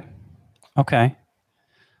 Okay.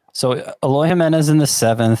 So Eloy Jimenez in the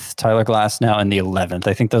 7th, Tyler Glasnow in the 11th.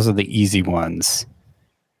 I think those are the easy ones.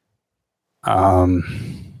 I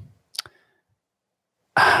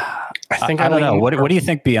don't know. What do you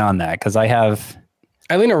think beyond that? Because I have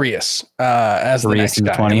Eileen Urias as the next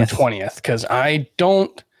guy in the 20th. Because I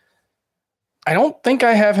don't think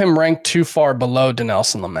I have him ranked too far below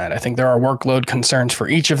Dinelson Lamet. I think there are workload concerns for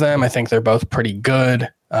each of them. I think they're both pretty good.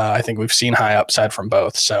 I think we've seen high upside from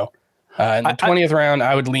both. So in the 20th round,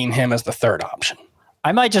 I would lean him as the third option.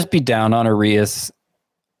 I might just be down on Urias.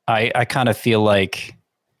 I kind of feel like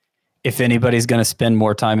if anybody's going to spend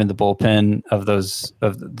more time in the bullpen of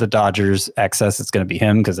the Dodgers excess, it's going to be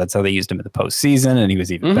him because that's how they used him in the postseason, and he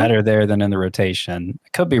was even better there than in the rotation. I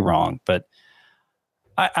could be wrong, but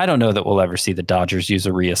I don't know that we'll ever see the Dodgers use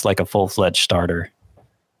Urias like a full-fledged starter.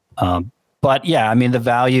 But yeah, I mean the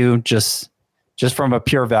value just from a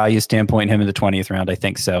pure value standpoint, him in the 20th round, I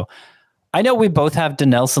think so. I know we both have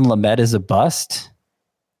Dinelson Lamet as a bust,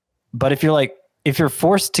 but if you're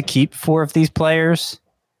forced to keep 4 of these players,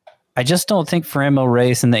 I just don't think Framil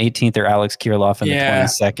Reyes in the 18th or Alex Kirilloff in the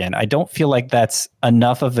 22nd. I don't feel like that's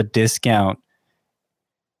enough of a discount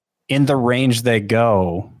in the range they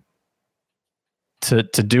go to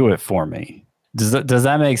do it for me. Does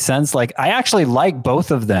that make sense? Like, I actually like both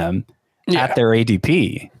of them at their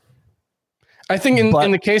ADP. I think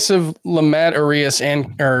in the case of Lamet Reyes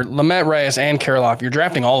and Kirilloff, you're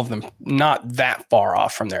drafting all of them not that far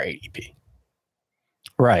off from their ADP.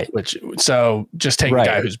 Right. So just take the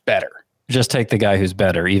guy who's better. Just take the guy who's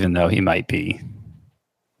better, even though he might be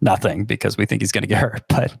nothing because we think he's going to get hurt.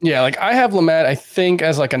 But yeah, like I have Lamet, I think,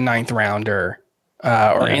 as like a 9th rounder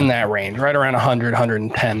or in that range, right around 100,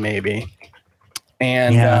 110 maybe.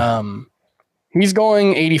 And he's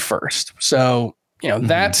going 81st. So,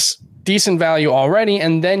 that's decent value already.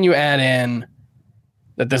 And then you add in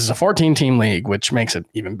that this is a 14-team league, which makes it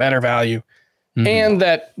even better value. And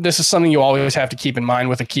that this is something you always have to keep in mind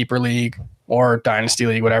with a keeper league or dynasty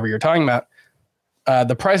league, whatever you're talking about.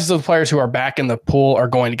 The prices of the players who are back in the pool are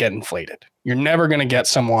going to get inflated. You're never going to get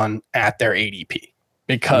someone at their ADP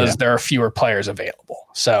because there are fewer players available.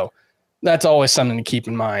 So that's always something to keep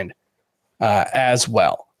in mind as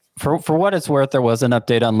well. For what it's worth, there was an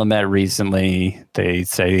update on Lamet recently. They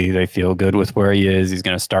say they feel good with where he is. He's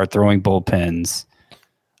going to start throwing bullpens.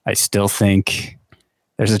 I still think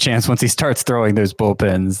there's a chance once he starts throwing those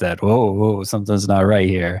bullpens that, whoa, something's not right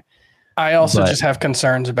here. I also just have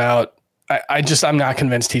concerns about, I'm not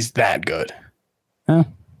convinced he's that good. Huh?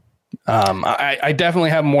 I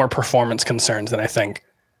definitely have more performance concerns than I think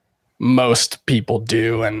most people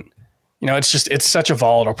do. And, it's such a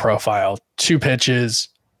volatile profile. 2 pitches.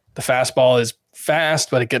 The fastball is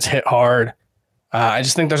fast, but it gets hit hard. I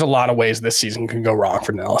just think there's a lot of ways this season can go wrong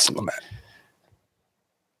for Nelson Lamet.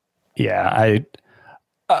 Yeah,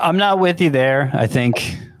 I'm not with you there. I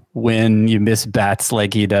think when you miss bats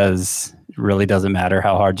like he does, it really doesn't matter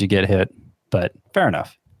how hard you get hit, but fair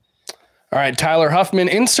enough. All right, Tyler Huffman,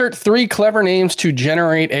 insert 3 clever names to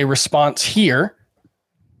generate a response here.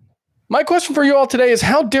 My question for you all today is,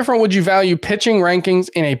 how different would you value pitching rankings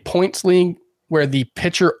in a points league where the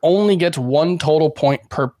pitcher only gets 1 total point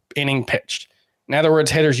per inning pitched? In other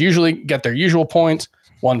words, hitters usually get their usual points,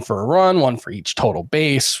 1 for a run, 1 for each total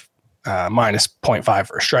base, minus 0.5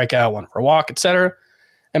 for a strikeout, 1 for a walk, etc.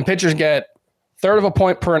 And pitchers get 1/3 of a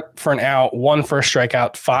point for an out, 1 for a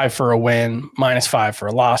strikeout, 5 for a win, minus 5 for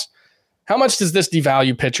a loss. How much does this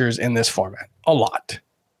devalue pitchers in this format? A lot.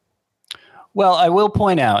 Well, I will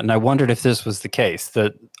point out, and I wondered if this was the case,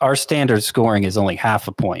 that our standard scoring is only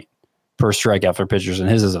 0.5 point per strikeout for pitchers, and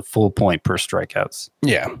his is a full point per strikeouts.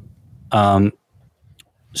 Yeah.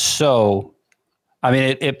 So, I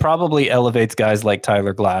mean, it probably elevates guys like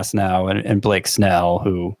Tyler Glass now and Blake Snell,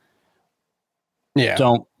 who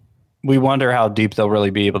we wonder how deep they'll really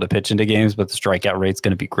be able to pitch into games, but the strikeout rate's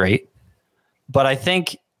going to be great. But I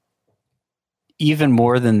think even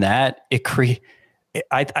more than that,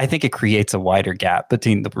 I think it creates a wider gap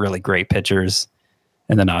between the really great pitchers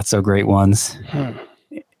and the not so great ones.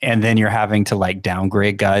 And then you're having to like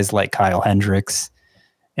downgrade guys like Kyle Hendricks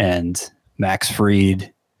and Max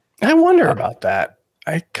Fried. I wonder about that.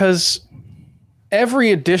 Because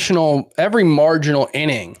every marginal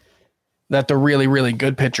inning that the really, really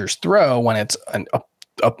good pitchers throw, when it's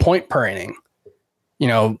a point per inning,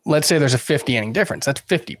 let's say there's a 50 inning difference. That's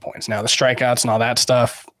 50 points. Now the strikeouts and all that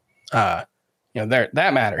stuff, that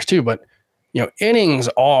matters too. But, innings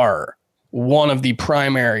are one of the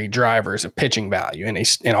primary drivers of pitching value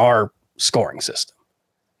in our scoring system.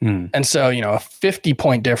 And so, a 50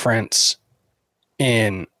 point difference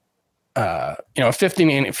in, a 50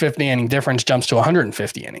 inning difference jumps to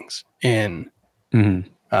 150 innings in,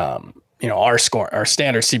 our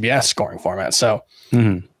standard CBS scoring format. So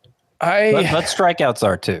but strikeouts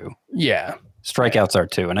are too. Yeah. Strikeouts are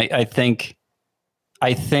too. And I think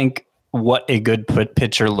what a good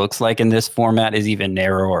pitcher looks like in this format is even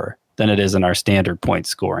narrower than it is in our standard point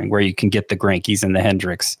scoring, where you can get the Greinke's and the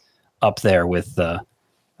Hendricks up there with the,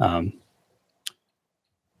 I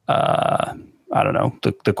don't know,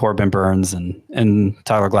 the Corbin Burns and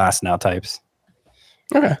Tyler Glass now types.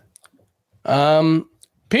 Okay.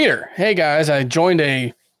 Peter, hey guys, I joined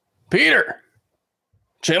Peter,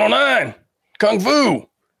 Channel 9, Kung Fu.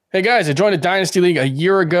 Hey guys, I joined a dynasty league a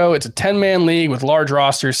year ago. It's a 10-man league with large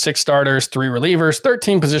rosters, 6 starters, 3 relievers,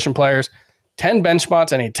 13 position players, 10 bench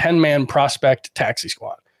spots, and a 10-man prospect taxi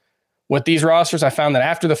squad. With these rosters, I found that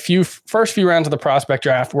after the first few rounds of the prospect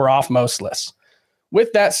draft, we're off most lists.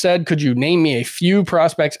 With that said, could you name me a few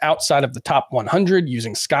prospects outside of the top 100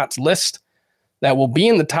 using Scott's list that will be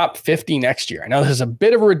in the top 50 next year? I know this is a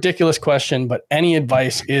bit of a ridiculous question, but any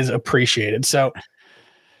advice is appreciated. So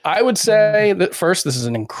I would say that first, this is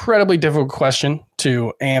an incredibly difficult question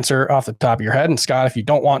to answer off the top of your head. And Scott, if you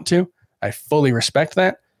don't want to, I fully respect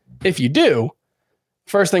that. If you do,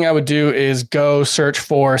 first thing I would do is go search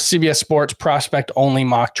for CBS Sports prospect only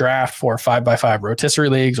mock draft for 5x5 rotisserie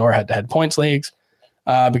leagues or head-to-head points leagues,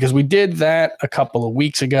 because we did that a couple of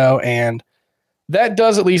weeks ago, and that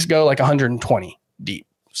does at least go like 120 deep.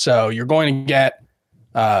 So you're going to get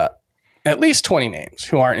at least 20 names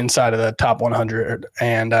who aren't inside of the top 100.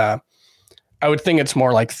 And I would think it's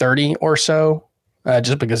more like 30 or so,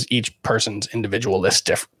 just because each person's individual list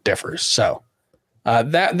differs. So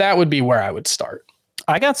that would be where I would start.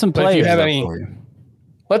 I got some But if players you have up any, for you.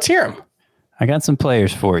 let's hear them. I got some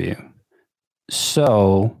players for you.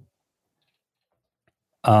 So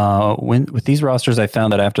with these rosters, I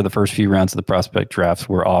found that after the first few rounds of the prospect drafts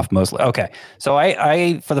were off mostly. Okay. So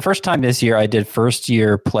I for the first time this year, I did first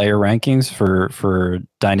year player rankings for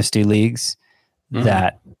dynasty leagues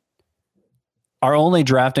that are only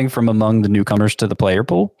drafting from among the newcomers to the player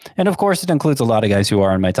pool. And of course, it includes a lot of guys who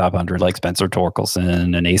are in my top 100, like Spencer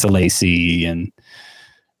Torkelson and Asa Lacy and,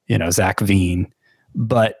 Zach Veen.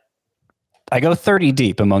 But I go 30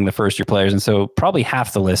 deep among the first year players. And so probably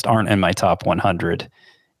half the list aren't in my top 100.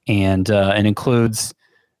 And it includes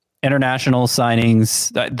international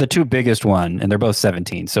signings, the two biggest one, and they're both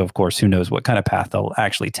 17. So of course, who knows what kind of path they'll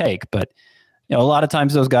actually take. But, a lot of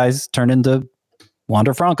times those guys turn into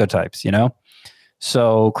Wander Franco types,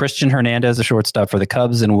 So Christian Hernandez, a shortstop for the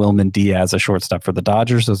Cubs, and Wilman Diaz, a shortstop for the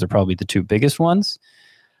Dodgers. Those are probably the two biggest ones.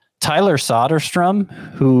 Tyler Soderstrom,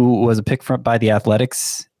 who was a pick by the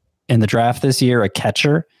Athletics in the draft this year, a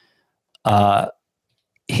catcher.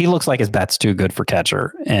 He looks like his bat's too good for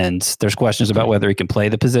catcher, and there's questions about whether he can play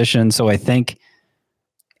the position. So I think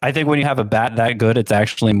when you have a bat that good, it's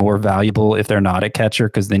actually more valuable if they're not a catcher,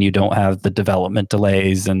 because then you don't have the development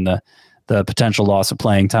delays and the potential loss of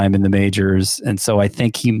playing time in the majors. And so I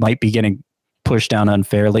think he might be getting pushed down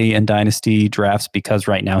unfairly in dynasty drafts because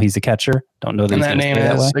right now he's a catcher. Don't know that And he's that going to name stay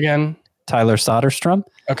that way. is, again? Tyler Soderstrom.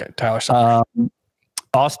 Okay, Tyler Soderstrom.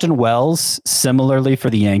 Austin Wells, similarly for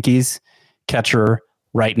the Yankees, catcher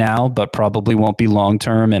right now, but probably won't be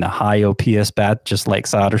long-term, and a high OPS bat, just like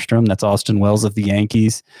Soderstrom. That's Austin Wells of the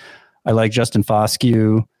Yankees. I like Justin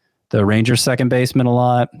Foscue, the Rangers second baseman, a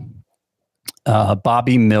lot.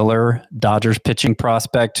 Bobby Miller, Dodgers pitching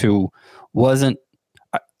prospect, who wasn't,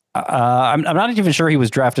 I'm not even sure he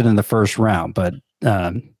was drafted in the first round, but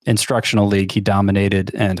instructional league, he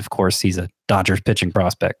dominated. And of course, he's a Dodgers pitching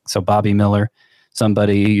prospect. So Bobby Miller,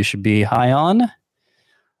 somebody you should be high on.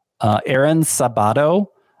 Aaron Sabato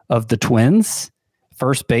of the Twins,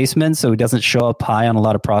 first baseman. So he doesn't show up high on a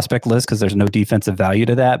lot of prospect lists because there's no defensive value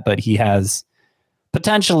to that, but he has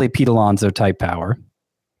potentially Pete Alonso type power.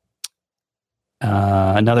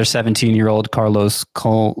 Another 17-year-old Carlos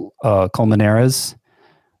Colmenares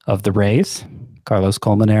of the Rays, Carlos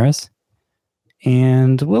Colmenares.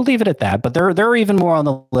 And we'll leave it at that. But there are even more on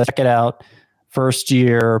the list. Check it out. First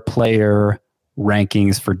year player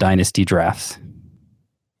rankings for dynasty drafts.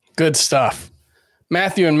 Good stuff.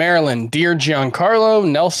 Matthew and Maryland, dear Giancarlo,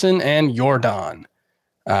 Nelson, and Jordan.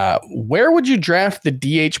 Where would you draft the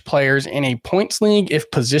DH players in a points league if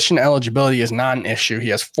position eligibility is not an issue? He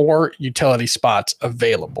has 4 utility spots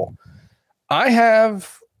available. I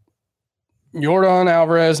have Jordan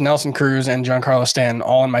Alvarez, Nelson Cruz, and Giancarlo Stanton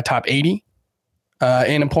all in my top 80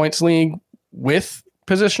 in a points league with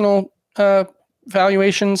positional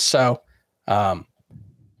valuations. So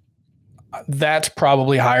that's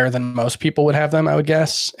probably higher than most people would have them, I would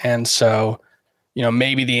guess. And so,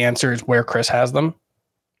 maybe the answer is where Chris has them.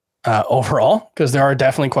 Overall, because there are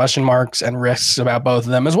definitely question marks and risks about both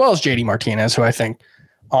of them, as well as JD Martinez, who I think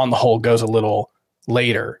on the whole goes a little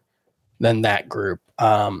later than that group.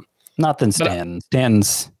 Not than Stanton.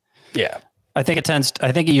 Stanton's, yeah. I think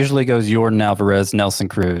it usually goes Jordan Alvarez, Nelson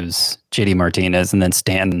Cruz, JD Martinez, and then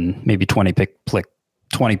Stanton, maybe 20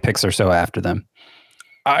 picks or so after them.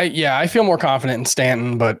 I feel more confident in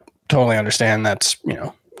Stanton, but totally understand that's,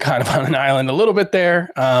 kind of on an island a little bit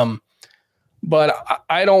there. But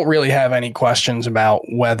I don't really have any questions about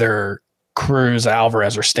whether Cruz,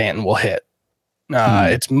 Alvarez, or Stanton will hit.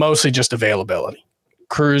 It's mostly just availability.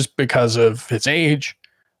 Cruz because of his age.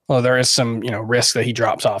 Well, there is some, risk that he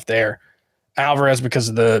drops off there. Alvarez because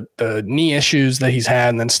of the knee issues that he's had,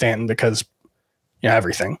 and then Stanton because,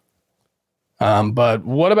 everything. But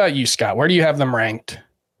what about you, Scott? Where do you have them ranked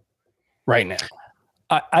right now?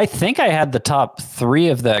 I think I had the top 3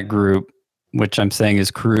 of that group, which I'm saying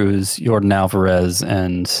is Cruz, Jordan Alvarez,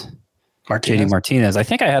 and JD Martinez. I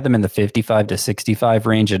think I had them in the 55 to 65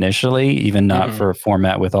 range initially, even not for a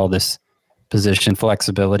format with all this position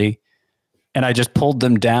flexibility. and I just pulled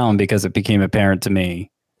them down because it became apparent to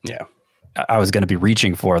me. Yeah. I was going to be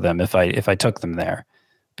reaching for them if I took them there,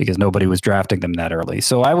 because nobody was drafting them that early.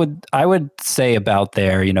 So I would say about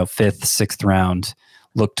there, 5th, 6th round,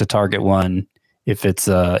 look to target one if it's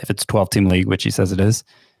 12-team league, which he says it is,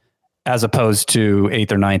 as opposed to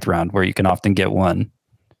 8th or 9th round, where you can often get one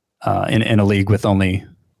in a league with only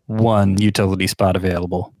one utility spot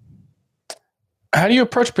available. How do you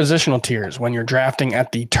approach positional tiers when you're drafting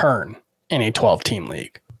at the turn in a 12-team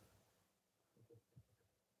league?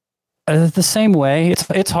 The same way.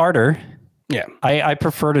 It's harder. Yeah. I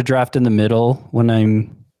prefer to draft in the middle when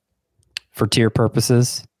I'm for tier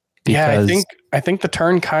purposes. Because I think the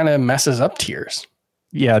turn kind of messes up tiers.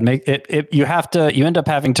 Yeah, you end up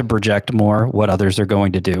having to project more what others are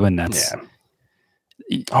going to do, and that's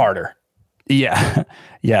harder. Yeah.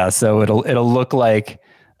 Yeah. So it'll look like,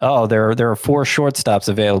 oh, there are 4 shortstops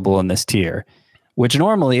available in this tier, which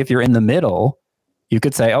normally if you're in the middle, you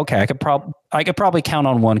could say, okay, I could probably count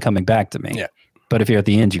on one coming back to me. Yeah. But if you're at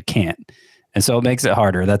the end, you can't. And so it makes it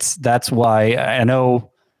harder. That's why I know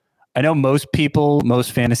most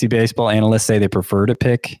fantasy baseball analysts say they prefer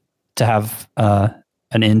to have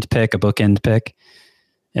an end pick, a bookend pick,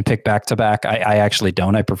 and pick back to back. I actually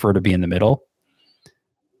don't. I prefer to be in the middle.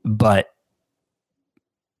 But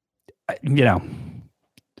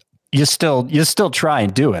you still try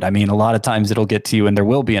and do it. I mean, a lot of times it'll get to you and there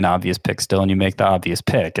will be an obvious pick still, and you make the obvious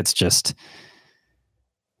pick. It's just,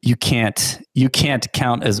 you can't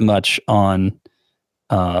count as much on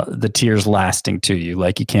the tiers lasting to you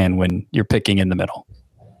like you can when you're picking in the middle.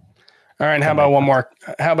 All right. How about one more?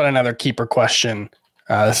 How about another keeper question?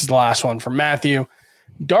 This is the last one from Matthew.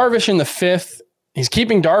 Darvish in the 5th. He's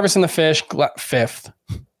keeping Darvish in the 5th.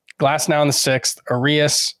 Glass now in the 6th.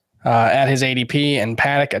 Arias at his ADP, and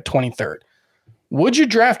Paddock at 23rd. Would you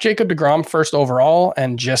draft Jacob deGrom first overall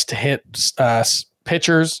and just hit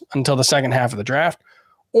pitchers until the second half of the draft?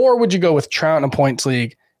 Or would you go with Trout in a points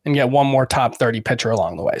league and get one more top 30 pitcher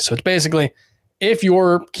along the way? So it's basically, if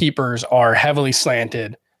your keepers are heavily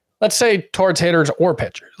slanted, let's say towards hitters or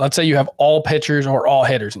pitchers, let's say you have all pitchers or all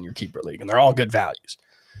hitters in your keeper league and they're all good values.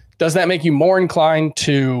 Does that make you more inclined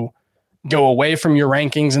to go away from your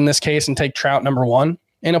rankings in this case and take Trout number 1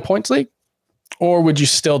 in a points league? Or would you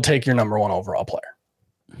still take your number 1 overall player?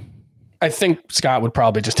 I think Scott would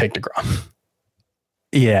probably just take DeGrom.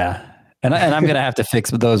 Yeah. And I'm going to have to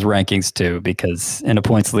fix those rankings too, because in a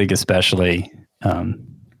points league especially,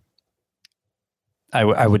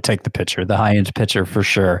 I would take the pitcher, the high-end pitcher for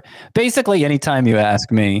sure. Basically, anytime you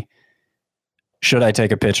ask me, should I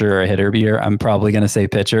take a pitcher or a hitter here, I'm probably going to say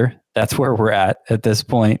pitcher. That's where we're at this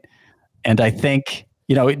point. And I think,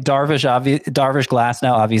 Darvish Glass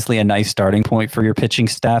now, obviously a nice starting point for your pitching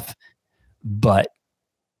staff. But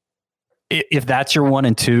if that's your 1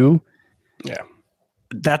 and 2, yeah,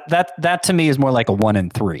 that to me is more like a 1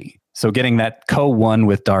 and 3. So getting that co-1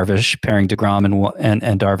 with Darvish, pairing DeGrom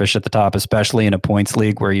and Darvish at the top, especially in a points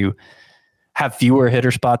league where you have fewer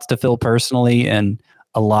hitter spots to fill personally and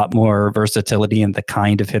a lot more versatility in the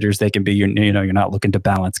kind of hitters they can be. You're not looking to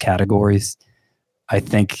balance categories. I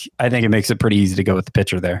think it makes it pretty easy to go with the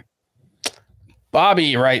pitcher there.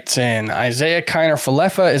 Bobby writes in, Isaiah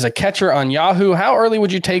Kiner-Falefa is a catcher on Yahoo. How early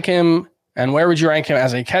would you take him, and where would you rank him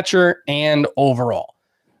as a catcher and overall?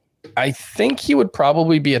 I think he would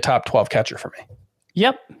probably be a top 12 catcher for me.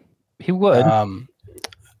 Yep, he would.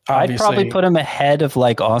 I'd probably put him ahead of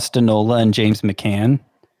like Austin Nola and James McCann,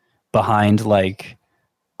 behind like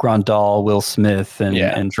Grandal, Will Smith,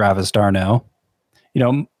 and Travis d'Arnaud.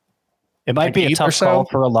 It might be a tough call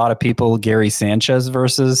for a lot of people. Gary Sanchez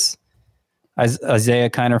versus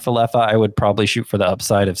Isaiah Kiner-Falefa. I would probably shoot for the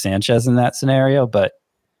upside of Sanchez in that scenario, but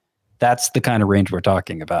that's the kind of range we're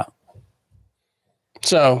talking about.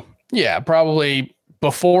 So, yeah, probably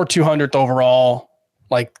before 200th overall,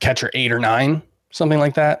 like catcher 8 or 9, something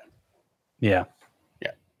like that. Yeah.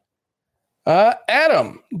 Yeah.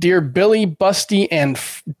 Adam, dear Billy, Dusty, and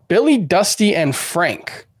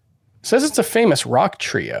Frank, says it's a famous rock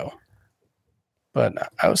trio.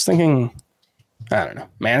 But I was thinking, I don't know,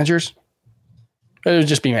 managers? It would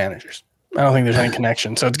just be managers. I don't think there's any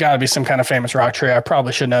connection. So it's got to be some kind of famous rock trio. I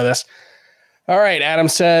probably should know this. All right, Adam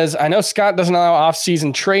says, I know Scott doesn't allow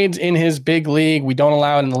off-season trades in his big league. We don't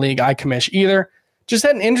allow it in the league I commish either. Just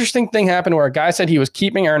had an interesting thing happen where a guy said he was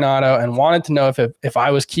keeping Arenado and wanted to know if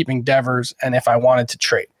I was keeping Devers and if I wanted to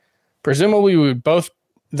trade. Presumably, we would both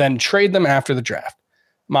then trade them after the draft.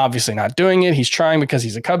 I'm obviously not doing it. He's trying because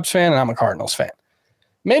he's a Cubs fan and I'm a Cardinals fan.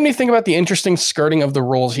 Made me think about the interesting skirting of the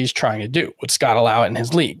rules he's trying to do. Would Scott allow it in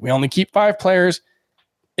his league? We only keep 5 players,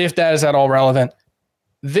 if that is at all relevant.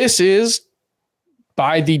 This is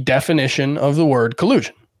by the definition of the word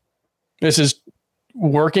collusion. This is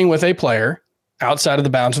working with a player outside of the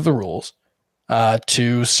bounds of the rules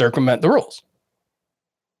to circumvent the rules.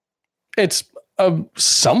 It's a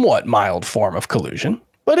somewhat mild form of collusion,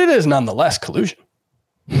 but it is nonetheless collusion.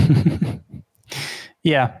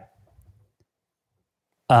 Yeah.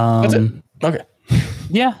 That's it. Okay.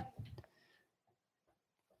 Yeah.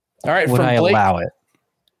 All right. Would from I Blake, allow it?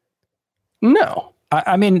 No.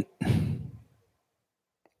 I mean,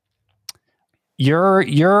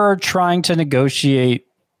 you're trying to negotiate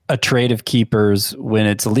a trade of keepers when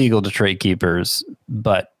it's illegal to trade keepers,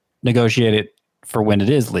 but negotiate it for when it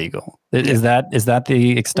is legal. Is that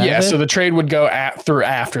the extent? Yeah. of it? So the trade would go through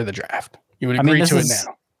after the draft. You would agree to it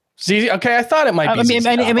now. See, okay, I thought it might be. I mean,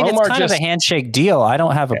 Omar it's kind of a handshake deal. I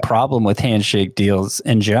don't have a problem with handshake deals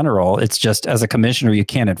in general. It's just as a commissioner, you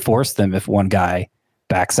can't enforce them if one guy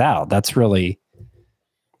backs out. That's really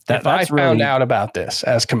if I found out about this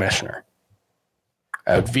as commissioner,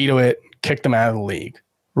 I would veto it, kick them out of the league.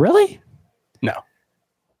 Really? No.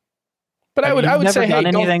 But I would say, hey,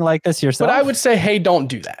 anything like this yourself. But I would say, hey, don't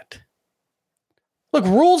do that. Look,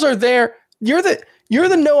 rules are there. You're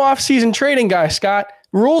the no off-season trading guy, Scott.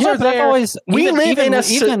 Rules are there. We live in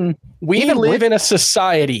a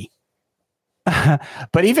society.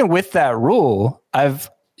 But even with that rule,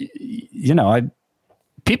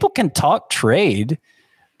 people can talk trade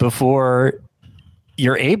before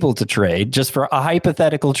you're able to trade, just for a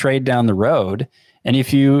hypothetical trade down the road. And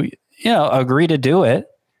if you agree to do it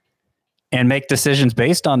and make decisions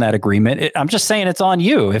based on that agreement, I'm just saying it's on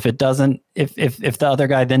you if it doesn't, if the other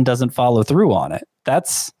guy then doesn't follow through on it.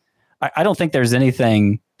 I don't think there's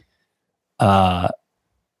anything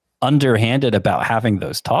underhanded about having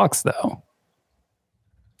those talks, though.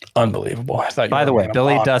 Unbelievable. I thought. By the way,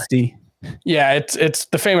 Billy, Dusty. Yeah, it's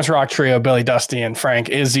the famous rock trio, Billy, Dusty, and Frank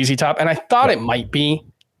is ZZ Top, and I thought it might be.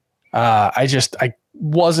 I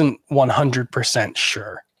wasn't 100%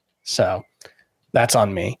 sure, so that's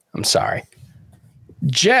on me. I'm sorry.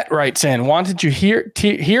 Jet writes in, wanted to hear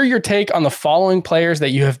your take on the following players that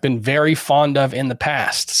you have been very fond of in the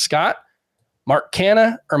past. Scott, Mark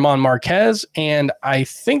Canha, Herman Marquez, and I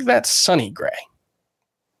think that's Sonny Gray.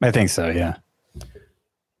 I think so, yeah.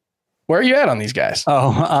 Where are you at on these guys?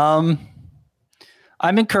 I'm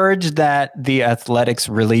encouraged that the Athletics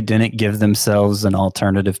really didn't give themselves an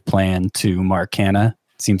alternative plan to Mark Canha.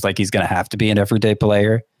 Seems like he's going to have to be an everyday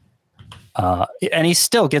player. And he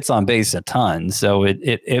still gets on base a ton, so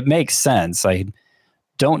it makes sense. I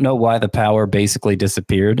don't know why the power basically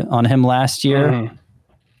disappeared on him last year,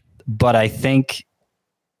 but I think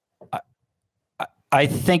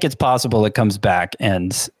it's possible it comes back.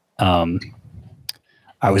 And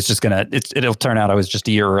I was just it'll turn out I was just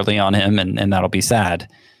a year early on him, and that'll be sad.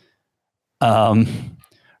 Herman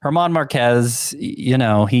Marquez,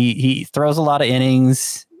 he throws a lot of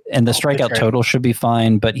innings. And the strikeout total should be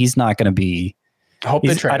fine, but he's not going to be.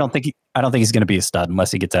 I don't think he's going to be a stud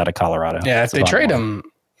unless he gets out of Colorado. Yeah, if they trade him,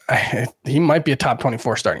 he might be a top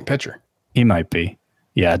 24 starting pitcher. He might be.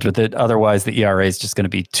 Yeah, but otherwise the ERA is just going to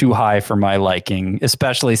be too high for my liking,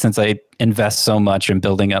 especially since I invest so much in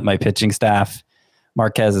building up my pitching staff.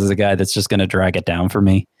 Marquez is a guy that's just going to drag it down for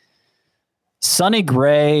me. Sonny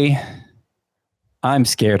Gray, I'm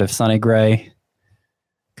scared of Sonny Gray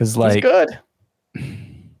because he's good.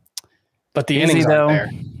 But the innings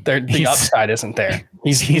aren't there. The upside isn't there.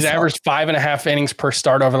 He's averaged 5.5 innings per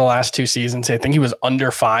start over the last 2 seasons. I think he was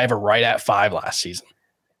under 5 or right at 5 last season.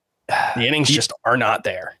 The innings just are not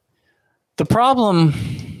there. The problem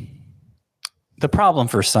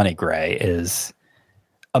for Sonny Gray is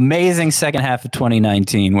amazing second half of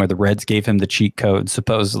 2019 where the Reds gave him the cheat code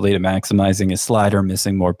supposedly to maximizing his slider,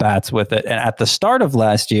 missing more bats with it. And at the start of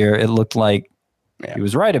last year, it looked like he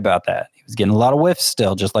was right about that. He was getting a lot of whiffs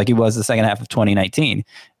still, just like he was the second half of 2019.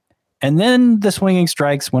 And then the swinging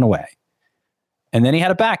strikes went away. And then he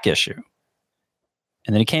had a back issue.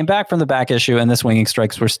 And then he came back from the back issue and the swinging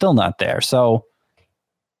strikes were still not there. So,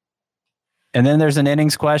 and then there's an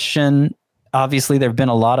innings question. Obviously, there have been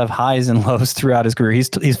a lot of highs and lows throughout his career.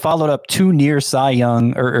 He's followed up 2 near Cy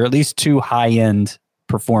Young or at least 2 high-end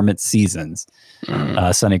performance seasons.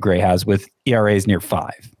 Sonny Gray has with ERAs near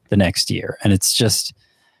 5 the next year. And it's just,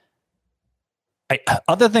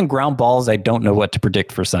 other than ground balls, I don't know what to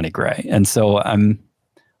predict for Sonny Gray. And so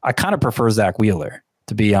I kind of prefer Zach Wheeler,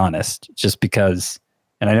 to be honest, just because,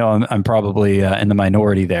 and I know I'm probably in the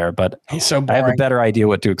minority there, but he's so boring. I have a better idea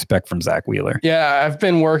what to expect from Zach Wheeler. Yeah, I've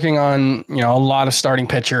been working on, a lot of starting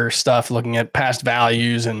pitcher stuff, looking at past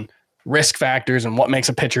values and risk factors and what makes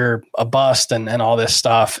a pitcher a bust and all this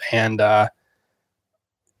stuff. And,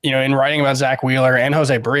 in writing about Zach Wheeler and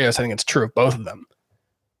Jose Barrios, I think it's true of both of them.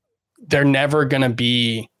 they're never going to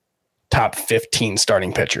be top 15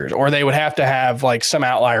 starting pitchers, or they would have to have like some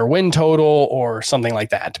outlier win total or something like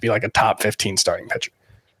that to be like a top 15 starting pitcher.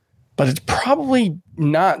 But it's probably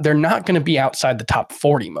not, they're not going to be outside the top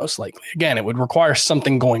 40 most likely. Again, it would require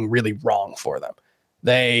something going really wrong for them.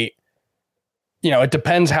 It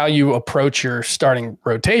depends how you approach your starting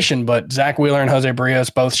rotation, but Zach Wheeler and Jose Barrios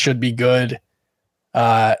both should be good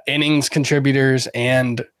innings contributors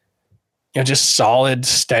and just solid,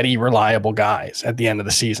 steady, reliable guys at the end of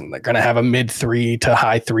the season. They're going to have a mid-3 to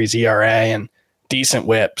high-3s ERA and decent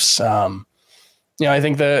whips. I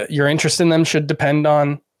think your interest in them should depend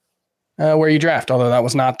on where you draft, although that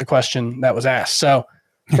was not the question that was asked. So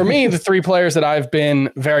for me, the 3 players that I've been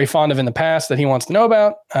very fond of in the past that he wants to know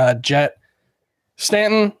about, Jet,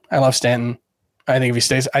 Stanton. I love Stanton. I think if he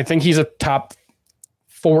stays, I think he's a top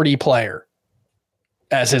 40 player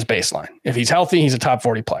as his baseline. If he's healthy, he's a top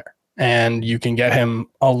 40 player. And you can get him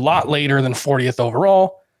a lot later than 40th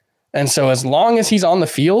overall. And so as long as he's on the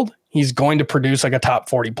field, he's going to produce like a top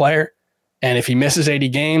 40 player. And if he misses 80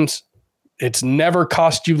 games, it's never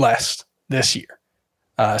cost you less this year.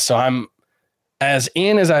 So I'm as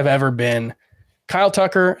in as I've ever been. Kyle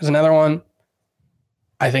Tucker is another one.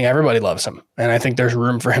 I think everybody loves him. And I think there's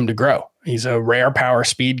room for him to grow. He's a rare power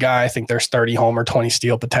speed guy. I think there's 30 homer, 20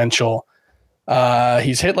 steal potential.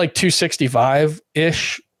 He's hit like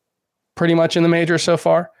 265-ish pretty much in the majors so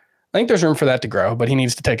far. I think there's room for that to grow, but he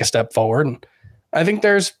needs to take a step forward. And I think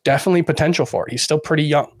there's definitely potential for it. He's still pretty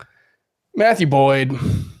young. Matthew Boyd,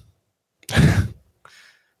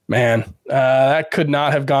 man, that could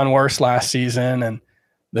not have gone worse last season. And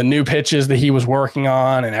the new pitches that he was working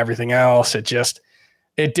on and everything else, it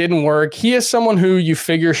didn't work. He is someone who you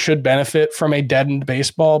figure should benefit from a deadened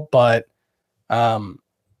baseball, but I'm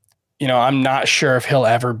not sure if he'll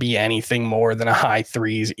ever be anything more than a high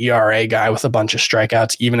 3s ERA guy with a bunch of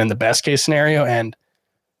strikeouts, even in the best case scenario. And,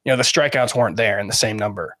 the strikeouts weren't there in the same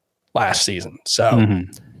number last season. So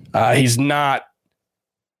he's not,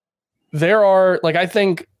 I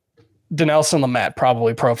think Dinelson Lamet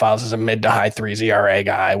probably profiles as a mid to high 3s ERA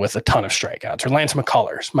guy with a ton of strikeouts, or Lance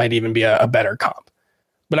McCullers might even be a better comp.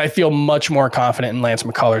 But I feel much more confident in Lance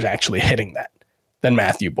McCullers actually hitting that than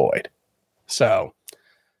Matthew Boyd. So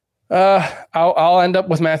I'll end up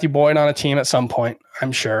with Matthew Boyd on a team at some point,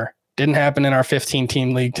 I'm sure. Didn't happen in our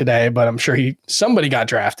 15-team league today, but I'm sure somebody got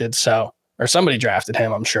drafted, or somebody drafted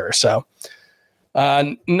him, I'm sure. So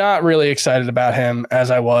not really excited about him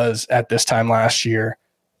as I was at this time last year.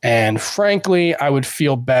 And frankly, I would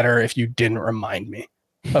feel better if you didn't remind me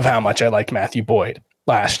of how much I liked Matthew Boyd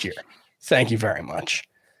last year. Thank you very much.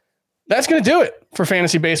 That's going to do it for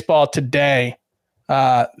Fantasy Baseball today.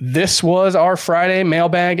 This was our Friday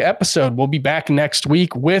mailbag episode. We'll be back next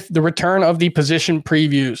week with the return of the position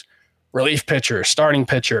previews, relief pitcher, starting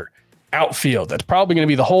pitcher, outfield. That's probably going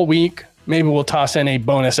to be the whole week. Maybe we'll toss in a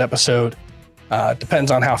bonus episode.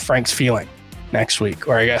 Depends on how Frank's feeling next week,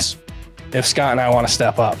 or I guess if Scott and I want to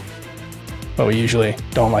step up, but we usually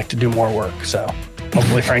don't like to do more work. So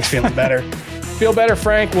hopefully Frank's feeling better. Feel better,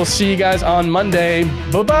 Frank. We'll see you guys on Monday.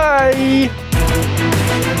 Bye-bye.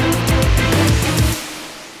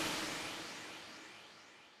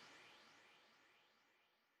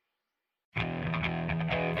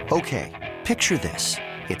 Okay, picture this.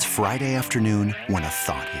 It's Friday afternoon when a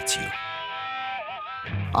thought hits you.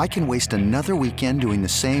 I can waste another weekend doing the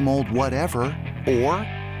same old whatever, or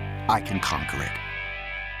I can conquer it.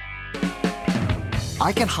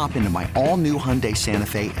 I can hop into my all-new Hyundai Santa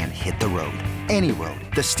Fe and hit the road. Any road.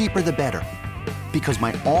 The steeper, the better. Because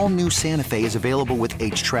my all-new Santa Fe is available with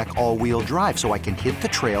H-Track all-wheel drive, so I can hit the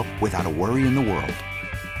trail without a worry in the world.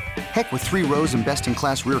 Heck, with 3 rows and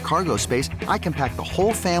best-in-class rear cargo space, I can pack the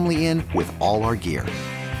whole family in with all our gear.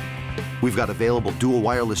 We've got available dual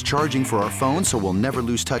wireless charging for our phones, so we'll never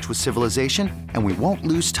lose touch with civilization, and we won't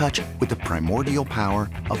lose touch with the primordial power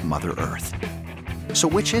of Mother Earth. So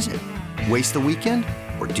which is it? Waste the weekend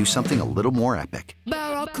or do something a little more epic?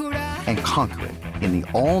 And conquer it in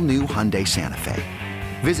the all-new Hyundai Santa Fe.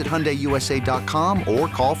 Visit HyundaiUSA.com or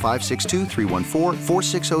call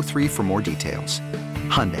 562-314-4603 for more details.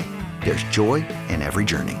 Hyundai, there's joy in every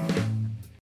journey.